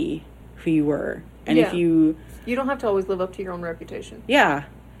always be who you were. And if you don't have to always live up to your own reputation. Yeah.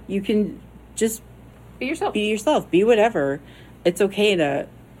 You can just be yourself. Be yourself. Be whatever. It's okay to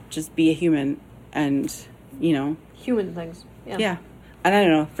just be a human and, human things. Yeah. Yeah. And I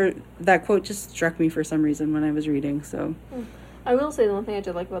don't know, for that quote just struck me for some reason when I was reading, so. I will say the one thing I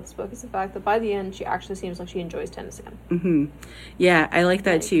did like about this book is the fact that by the end, she actually seems like she enjoys tennis again. Yeah, I like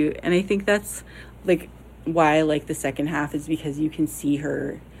that too. And I think that's, like, why I like the second half, is because you can see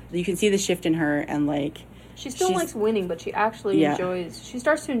the shift in her, and, like, she still likes winning, but she actually she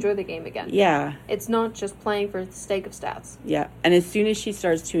starts to enjoy the game again. Yeah. It's not just playing for the sake of stats. Yeah. And as soon as she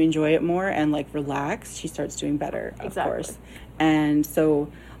starts to enjoy it more and, like, relax, she starts doing better, of course. And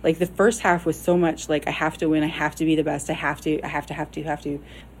so, like, the first half was so much, like, I have to win, I have to be the best, I have to.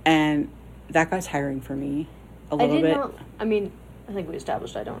 And that got tiring for me a little bit. I think we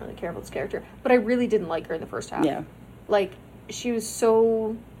established I don't really care about this character, but I really didn't like her in the first half. Yeah. Like, she was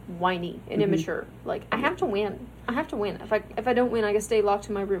so whiny and immature. Like, I have to win. If I don't win, I can stay locked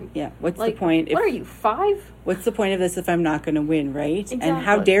in my room. Yeah. What's the point? What are you, 5? What's the point of this if I'm not going to win, right? Exactly. And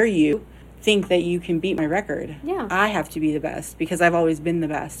how dare you think that you can beat my record? Yeah. I have to be the best because I've always been the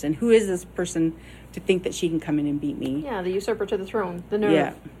best. And who is this person to think that she can come in and beat me? Yeah, the usurper to the throne. The nerve.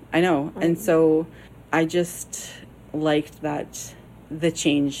 Yeah, I know. And so I just liked that, the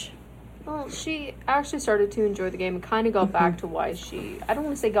change. Well, she actually started to enjoy the game and kind of got back to why I don't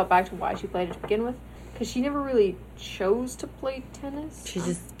want to say got back to why she played it to begin with, because she never really chose to play tennis. She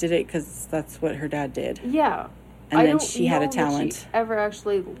just did it because that's what her dad did. Yeah. And then she had a talent. She ever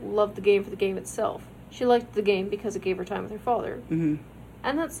actually loved the game for the game itself. She liked the game because it gave her time with her father. Mm-hmm.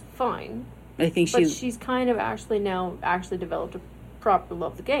 And that's fine. I think but she's kind of now developed a proper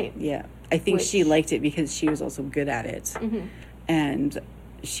love of the game. Yeah. I think she liked it because she was also good at it. Mm-hmm. And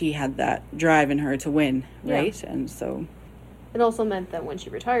she had that drive in her to win, right? Yeah. And so it also meant that when she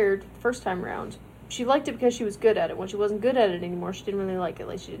retired the first time around, she liked it because she was good at it. When she wasn't good at it anymore, she didn't really like it.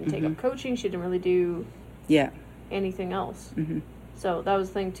 Like, she didn't take up coaching. She didn't really do anything else. Mm-hmm. So that was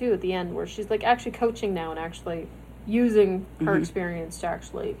the thing, too, at the end, where she's, like, actually coaching now and actually using her experience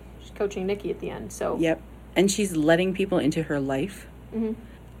to she's coaching Nikki at the end. So and she's letting people into her life. Mm-hmm.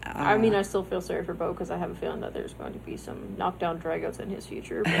 I mean, I still feel sorry for Beau because I have a feeling that there's going to be some knockdown dragouts in his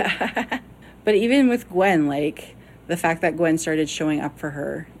future. But, but even with Gwen, like, the fact that Gwen started showing up for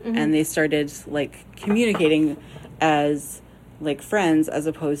her, and they started, like, communicating as, like, friends as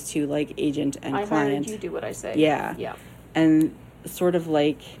opposed to, like, agent and client. You do what I say. Yeah. Yeah. And sort of,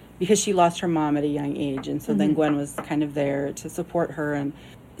 like, because she lost her mom at a young age, and so then Gwen was kind of there to support her. And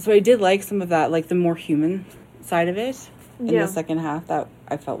so I did like some of that, like, the more human side of it in the second half that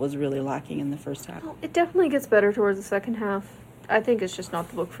I felt was really lacking in the first half. Well, it definitely gets better towards the second half. I think it's just not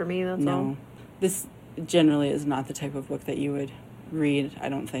the book for me, that's all. No. This generally is not the type of book that you would read, I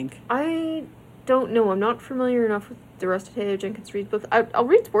don't think. I don't know. I'm not familiar enough with the rest of Taylor Jenkins Reid's books. I'll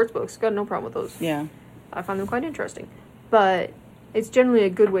read sports books. Got no problem with those. Yeah. I find them quite interesting. But it's generally a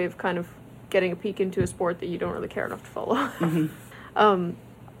good way of kind of getting a peek into a sport that you don't really care enough to follow.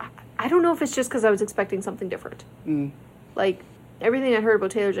 I don't know if it's just because I was expecting something different. Like, everything I heard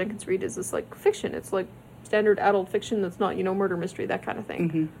about Taylor Jenkins Reid is this, like, fiction. It's, like, standard adult fiction that's not, murder mystery, that kind of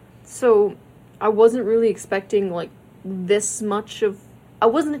thing. So I wasn't really expecting, like, this much of... I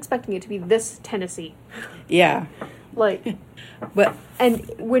wasn't expecting it to be this Tennessee. Yeah. Like... But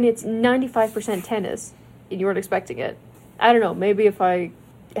and when it's 95% tennis, and you weren't expecting it, I don't know, maybe if I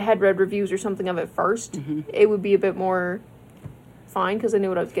had read reviews or something of it first, it would be a bit more... fine because I knew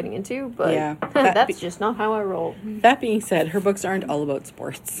what I was getting into, but yeah, that's just not how I roll. That being said, her books aren't all about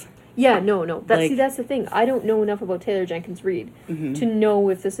sports. Yeah, no. That's the thing. I don't know enough about Taylor Jenkins Reid to know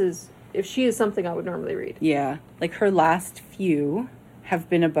if she is something I would normally read. Yeah, like her last few have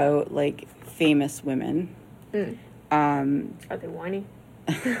been about like famous women. Are they whiny?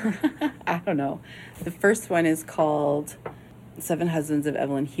 I don't know. The first one is called Seven Husbands of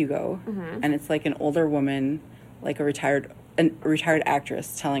Evelyn Hugo, and it's like an older woman, like a retired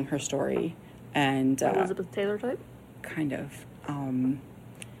actress telling her story, and Elizabeth Taylor type, kind of.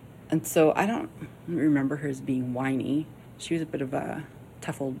 And so I don't remember her as being whiny. She was a bit of a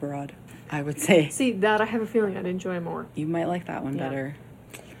tough old broad, I would say. See, that I have a feeling I'd enjoy more. You might like that one better.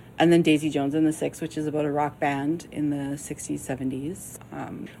 And then Daisy Jones and the Six, which is about a rock band in the 60s, 70s,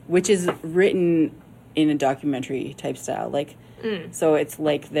 which is written in a documentary type style. Like, so it's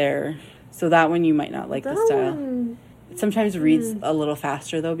like so that one you might not like the style. It sometimes reads a little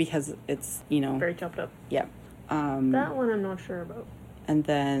faster, though, because it's, very chopped up. Yeah. That one I'm not sure about. And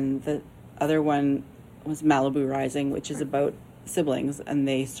then the other one was Malibu Rising, which is about siblings, and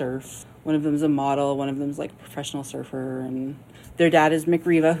they surf. One of them's a model, one of them's, like, a professional surfer, and their dad is Mick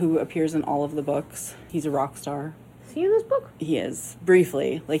Riva, who appears in all of the books. He's a rock star. Is he in this book? He is,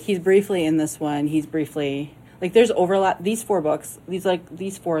 briefly. Like, he's briefly in this one. He's briefly... Like, there's overlap. These four books,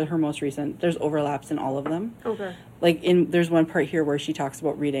 these four are her most recent. There's overlaps in all of them. Okay. Like, there's one part here where she talks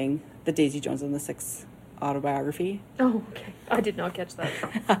about reading the Daisy Jones and the Six autobiography. Oh, okay. I did not catch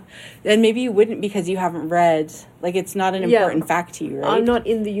that. And maybe you wouldn't because you haven't read, like, it's not an important fact to you, right? I'm not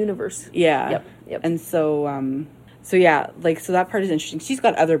in the universe. Yeah. Yep. And so, so that part is interesting. She's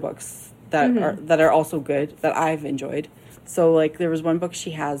got other books that are also good that I've enjoyed. So, like, there was one book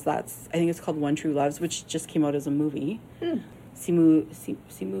she has I think it's called One True Loves, which just came out as a movie.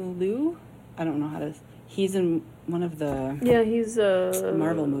 Simu Liu? I don't know how to... He's in one of the... Yeah, he's...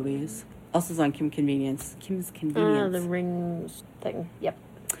 Marvel movies. Also on Kim's Convenience. The Rings thing. Yep.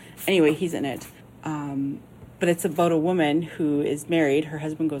 Anyway, he's in it. But it's about a woman who is married. Her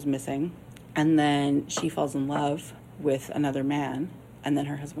husband goes missing. And then she falls in love with another man. And then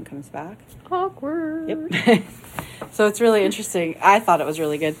her husband comes back. Awkward. Yep. So it's really interesting. I thought it was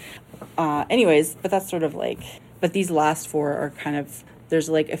really good. Anyways, but that's sort of like... But these last four are kind of... There's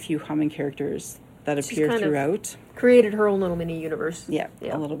like a few common characters that appear throughout. Created her own little mini universe. Yeah,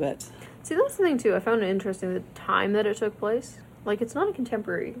 a little bit. See, that's the thing, too. I found it interesting, the time that it took place. Like, it's not a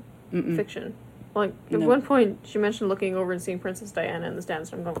contemporary fiction. Like, at one point, she mentioned looking over and seeing Princess Diana in the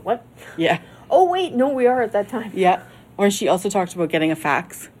stands, and I'm going, what? Yeah. Oh, wait, no, we are at that time. Yeah. Or she also talked about getting a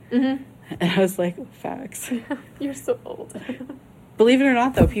fax. And I was like, fax. You're so old. Believe it or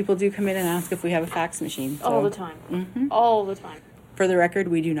not, though, people do come in and ask if we have a fax machine. So. All the time. All the time. For the record,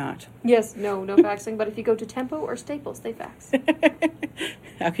 we do not. Yes, no faxing, but if you go to Tempo or Staples, they fax.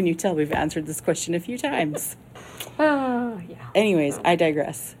 How can you tell? We've answered this question a few times. Yeah. Anyways, I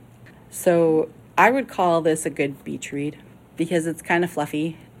digress. So I would call this a good beach read because it's kind of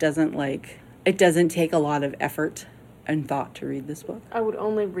fluffy. It doesn't take a lot of effort and thought to read this book. I would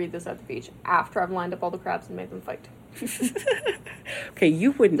only read this at the beach after I've lined up all the crabs and made them fight. Okay,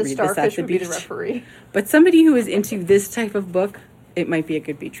 you wouldn't read this at the beach. The starfish would be the referee. But somebody who is into this type of book, it might be a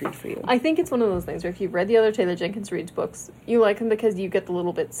good beach read for you. I think it's one of those things where if you've read the other Taylor Jenkins Reid's books, you like them because you get the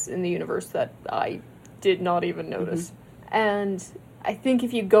little bits in the universe that I did not even notice. And I think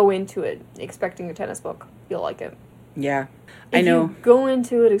if you go into it expecting a tennis book, you'll like it. Yeah. If you go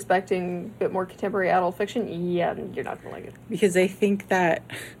into it expecting a bit more contemporary adult fiction, yeah, you're not going to like it. Because I think that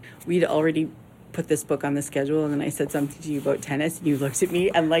we'd already put this book on the schedule, and then I said something to you about tennis, and you looked at me,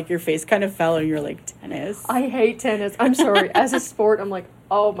 and, like, your face kind of fell, and you're like, tennis? I hate tennis. I'm sorry. As a sport, I'm like,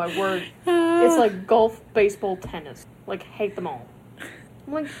 oh, my word. It's like golf, baseball, tennis. Like, hate them all.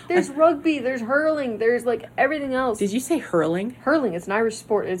 I'm like, there's rugby, there's hurling, there's, like, everything else. Did you say hurling? Hurling is an Irish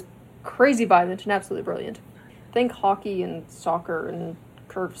sport. It's crazy violent and absolutely brilliant. Think hockey and soccer and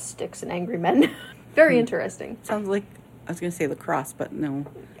curved sticks and angry men. Very interesting. Sounds like, I was going to say lacrosse, but no.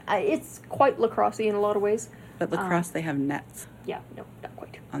 It's quite lacrosse-y in a lot of ways. But lacrosse, they have nets. Yeah, no, not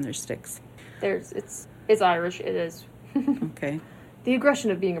quite. On their sticks. It's Irish, it is. Okay. The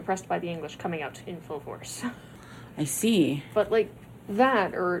aggression of being oppressed by the English coming out in full force. I see. But, like,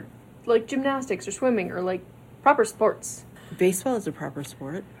 that, or, like, gymnastics or swimming, or, like, proper sports. Baseball is a proper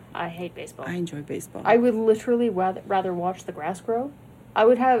sport. I hate baseball. I enjoy baseball. I would literally rather watch the grass grow. I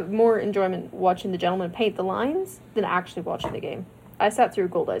would have more enjoyment watching the gentleman paint the lines than actually watching the game. I sat through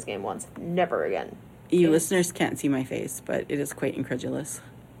Goldeye's game once. Never again. You listeners can't see my face, but it is quite incredulous.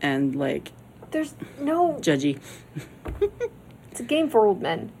 And, like... There's no... Judgy. It's a game for old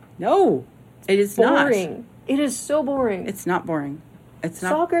men. No! It is boring. not. It is so boring. It's not boring. It's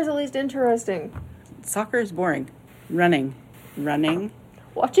not... Soccer's at least interesting. Soccer is boring. Running.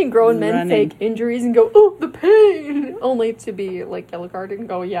 Watching grown men fake injuries and go, oh, the pain! Only to be, like, yellow carded and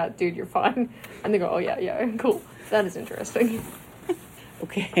go, yeah, dude, you're fine. And they go, oh, yeah, cool. That is interesting.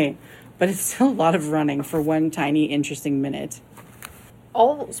 Okay. But it's still a lot of running for one tiny, interesting minute.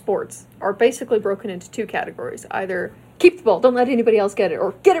 All sports are basically broken into two categories. Either keep the ball, don't let anybody else get it,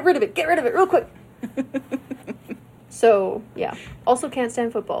 or get rid of it real quick. So, yeah. Also can't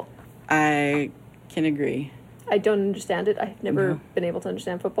stand football. I can agree. I don't understand it. I've never been able to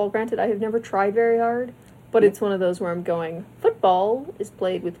understand football. Granted, I have never tried very hard, but it's one of those where I'm going, football is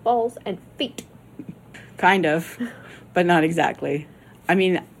played with balls and feet. Kind of, but not exactly. I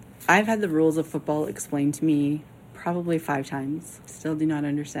mean, I've had the rules of football explained to me probably 5 times. Still do not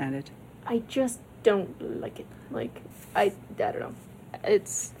understand it. I just don't like it. Like, I don't know.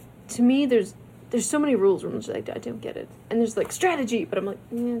 It's, to me, there's so many rules where I'm just like, I don't get it. And there's, like, strategy, but I'm like,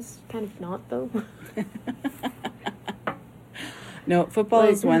 it's kind of not, though. No, football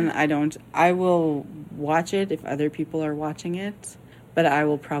is one I will watch it if other people are watching it, but I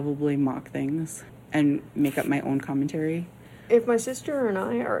will probably mock things and make up my own commentary. If my sister and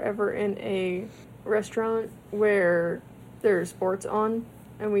I are ever in a restaurant where there's sports on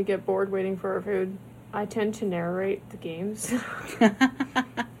and we get bored waiting for our food, I tend to narrate the games.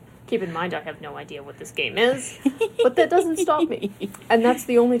 Keep in mind, I have no idea what this game is, but that doesn't stop me. And that's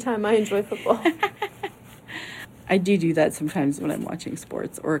the only time I enjoy football. I do that sometimes when I'm watching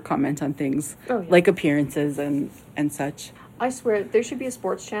sports or comment on things, like appearances and such. I swear, there should be a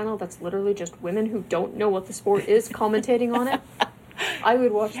sports channel that's literally just women who don't know what the sport is commentating on it. I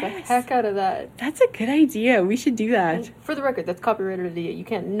would watch the heck out of that. That's a good idea. We should do that. And for the record, that's copyrighted idea. You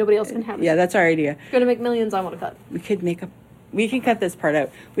can't. Nobody else can have it. Yeah, that's our idea. It's going to make millions. I want to cut. We can cut this part out.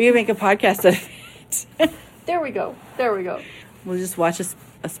 We can make a podcast out of it. There we go. We'll just watch a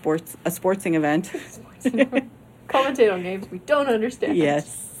sportsing event. Commentate on games we don't understand.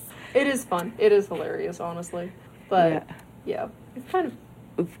 Yes. It is fun. It is hilarious, honestly. But, yeah it's kind of...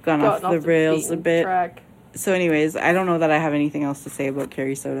 We've gone off the rails a bit. Track. So anyways, I don't know that I have anything else to say about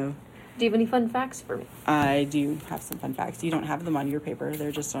Carrie Soto. Do you have any fun facts for me? I do have some fun facts. You don't have them on your paper.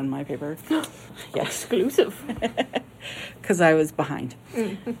 They're just on my paper. Yes. Exclusive. Because I was behind.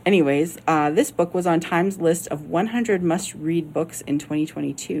 Anyways, this book was on Time's list of 100 must-read books in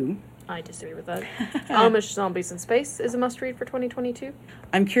 2022. I disagree with that. Amish Zombies in Space is a must-read for 2022.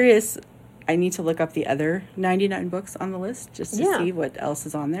 I'm curious. I need to look up the other 99 books on the list just to see what else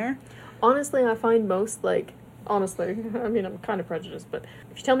is on there. Honestly, I find most, I mean, I'm kind of prejudiced, but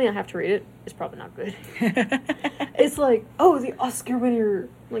if you tell me I have to read it, it's probably not good. It's like, oh, the Oscar winner.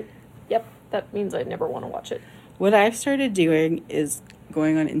 Like, yep, that means I never want to watch it. What I've started doing is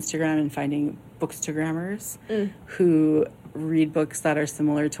going on Instagram and finding bookstagrammers who read books that are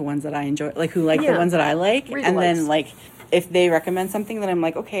similar to ones that I enjoy, like who like the ones that I like, and then if they recommend something, then I'm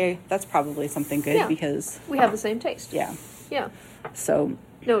like, okay, that's probably something good because we have the same taste. Yeah. So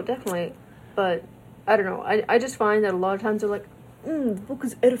no, definitely, but I don't know. I just find that a lot of times they're like, the book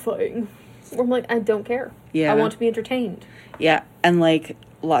is edifying. Or I'm like, I don't care. Yeah, I want to be entertained. Yeah, and like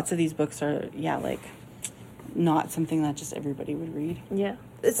lots of these books are not something that just everybody would read. Yeah,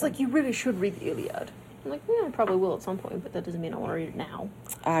 it's like you really should read the Iliad. I'm like, I probably will at some point, but that doesn't mean I want to read it now.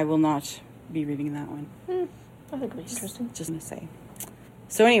 I will not be reading that one. I think it'll be interesting. Just going to say.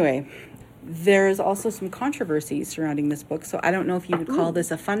 So anyway, there's also some controversy surrounding this book. So I don't know if you would call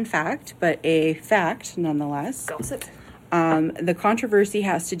this a fun fact, but a fact nonetheless. Gossip. The controversy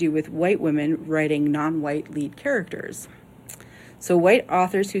has to do with white women writing non-white lead characters. So white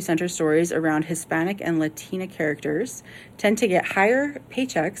authors who center stories around Hispanic and Latina characters tend to get higher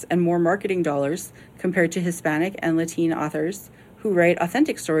paychecks and more marketing dollars compared to Hispanic and Latina authors who write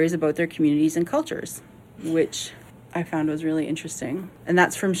authentic stories about their communities and cultures, which I found was really interesting. And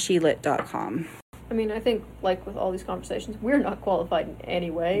that's from shelit.com. I mean, I think, like with all these conversations, we're not qualified in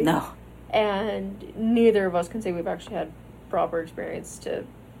any way. No. And neither of us can say we've actually had proper experience to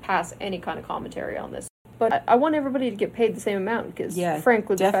pass any kind of commentary on this. But I want everybody to get paid the same amount because,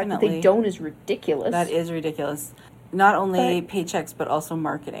 frankly, the fact that they don't is ridiculous. That is ridiculous. Not only paychecks, but also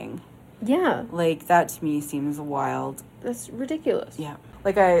marketing. Yeah. Like, that to me seems wild. That's ridiculous. Yeah.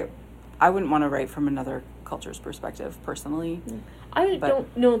 Like, I wouldn't want to write from another culture's perspective, personally. I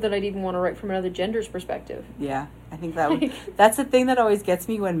don't know that I'd even want to write from another gender's perspective. Yeah. I think that would... that's the thing that always gets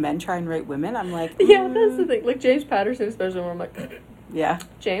me when men try and write women. I'm like... Yeah, that's the thing. Like, James Patterson, especially, where I'm like... Yeah.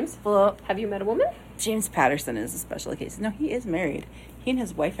 James, well, have you met a woman? James Patterson is a special case. No, he is married. He and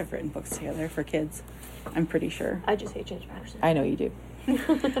his wife have written books together for kids. I'm pretty sure. I just hate James Patterson. I know you do.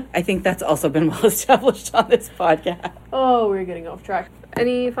 I think that's also been well established on this podcast. Oh, we're getting off track.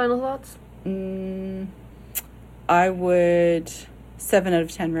 Any final thoughts? I would 7 out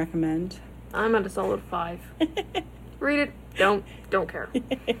of 10 recommend. I'm at a solid 5. Read it. Don't care.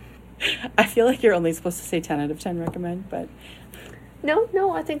 I feel like you're only supposed to say 10 out of 10 recommend, but...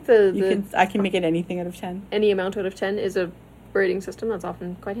 No, I think I can make it anything out of 10. Any amount out of 10 is a rating system that's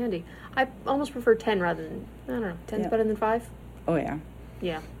often quite handy. I almost prefer 10 rather than, I don't know, 10's better than 5? Oh, yeah.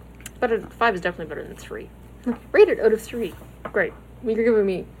 Yeah. 5 is definitely better than 3. Rated out of 3. Great. You're giving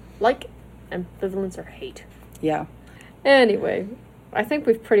me ambivalence or hate. Yeah. Anyway, I think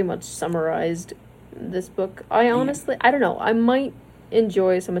we've pretty much summarized this book. I honestly, I don't know, I might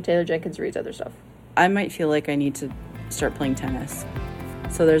enjoy some of Taylor Jenkins Reid's other stuff. I might feel like I need to start playing tennis.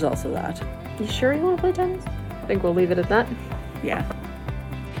 So there's also that. You sure you want to play tennis? I think we'll leave it at that. Yeah.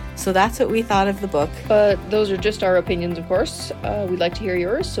 So that's what we thought of the book. But those are just our opinions, of course. We'd like to hear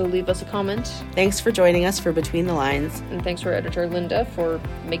yours, so leave us a comment. Thanks for joining us for Between the Lines. And thanks for editor Linda for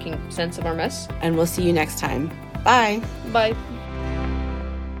making sense of our mess. And we'll see you next time. Bye. Bye.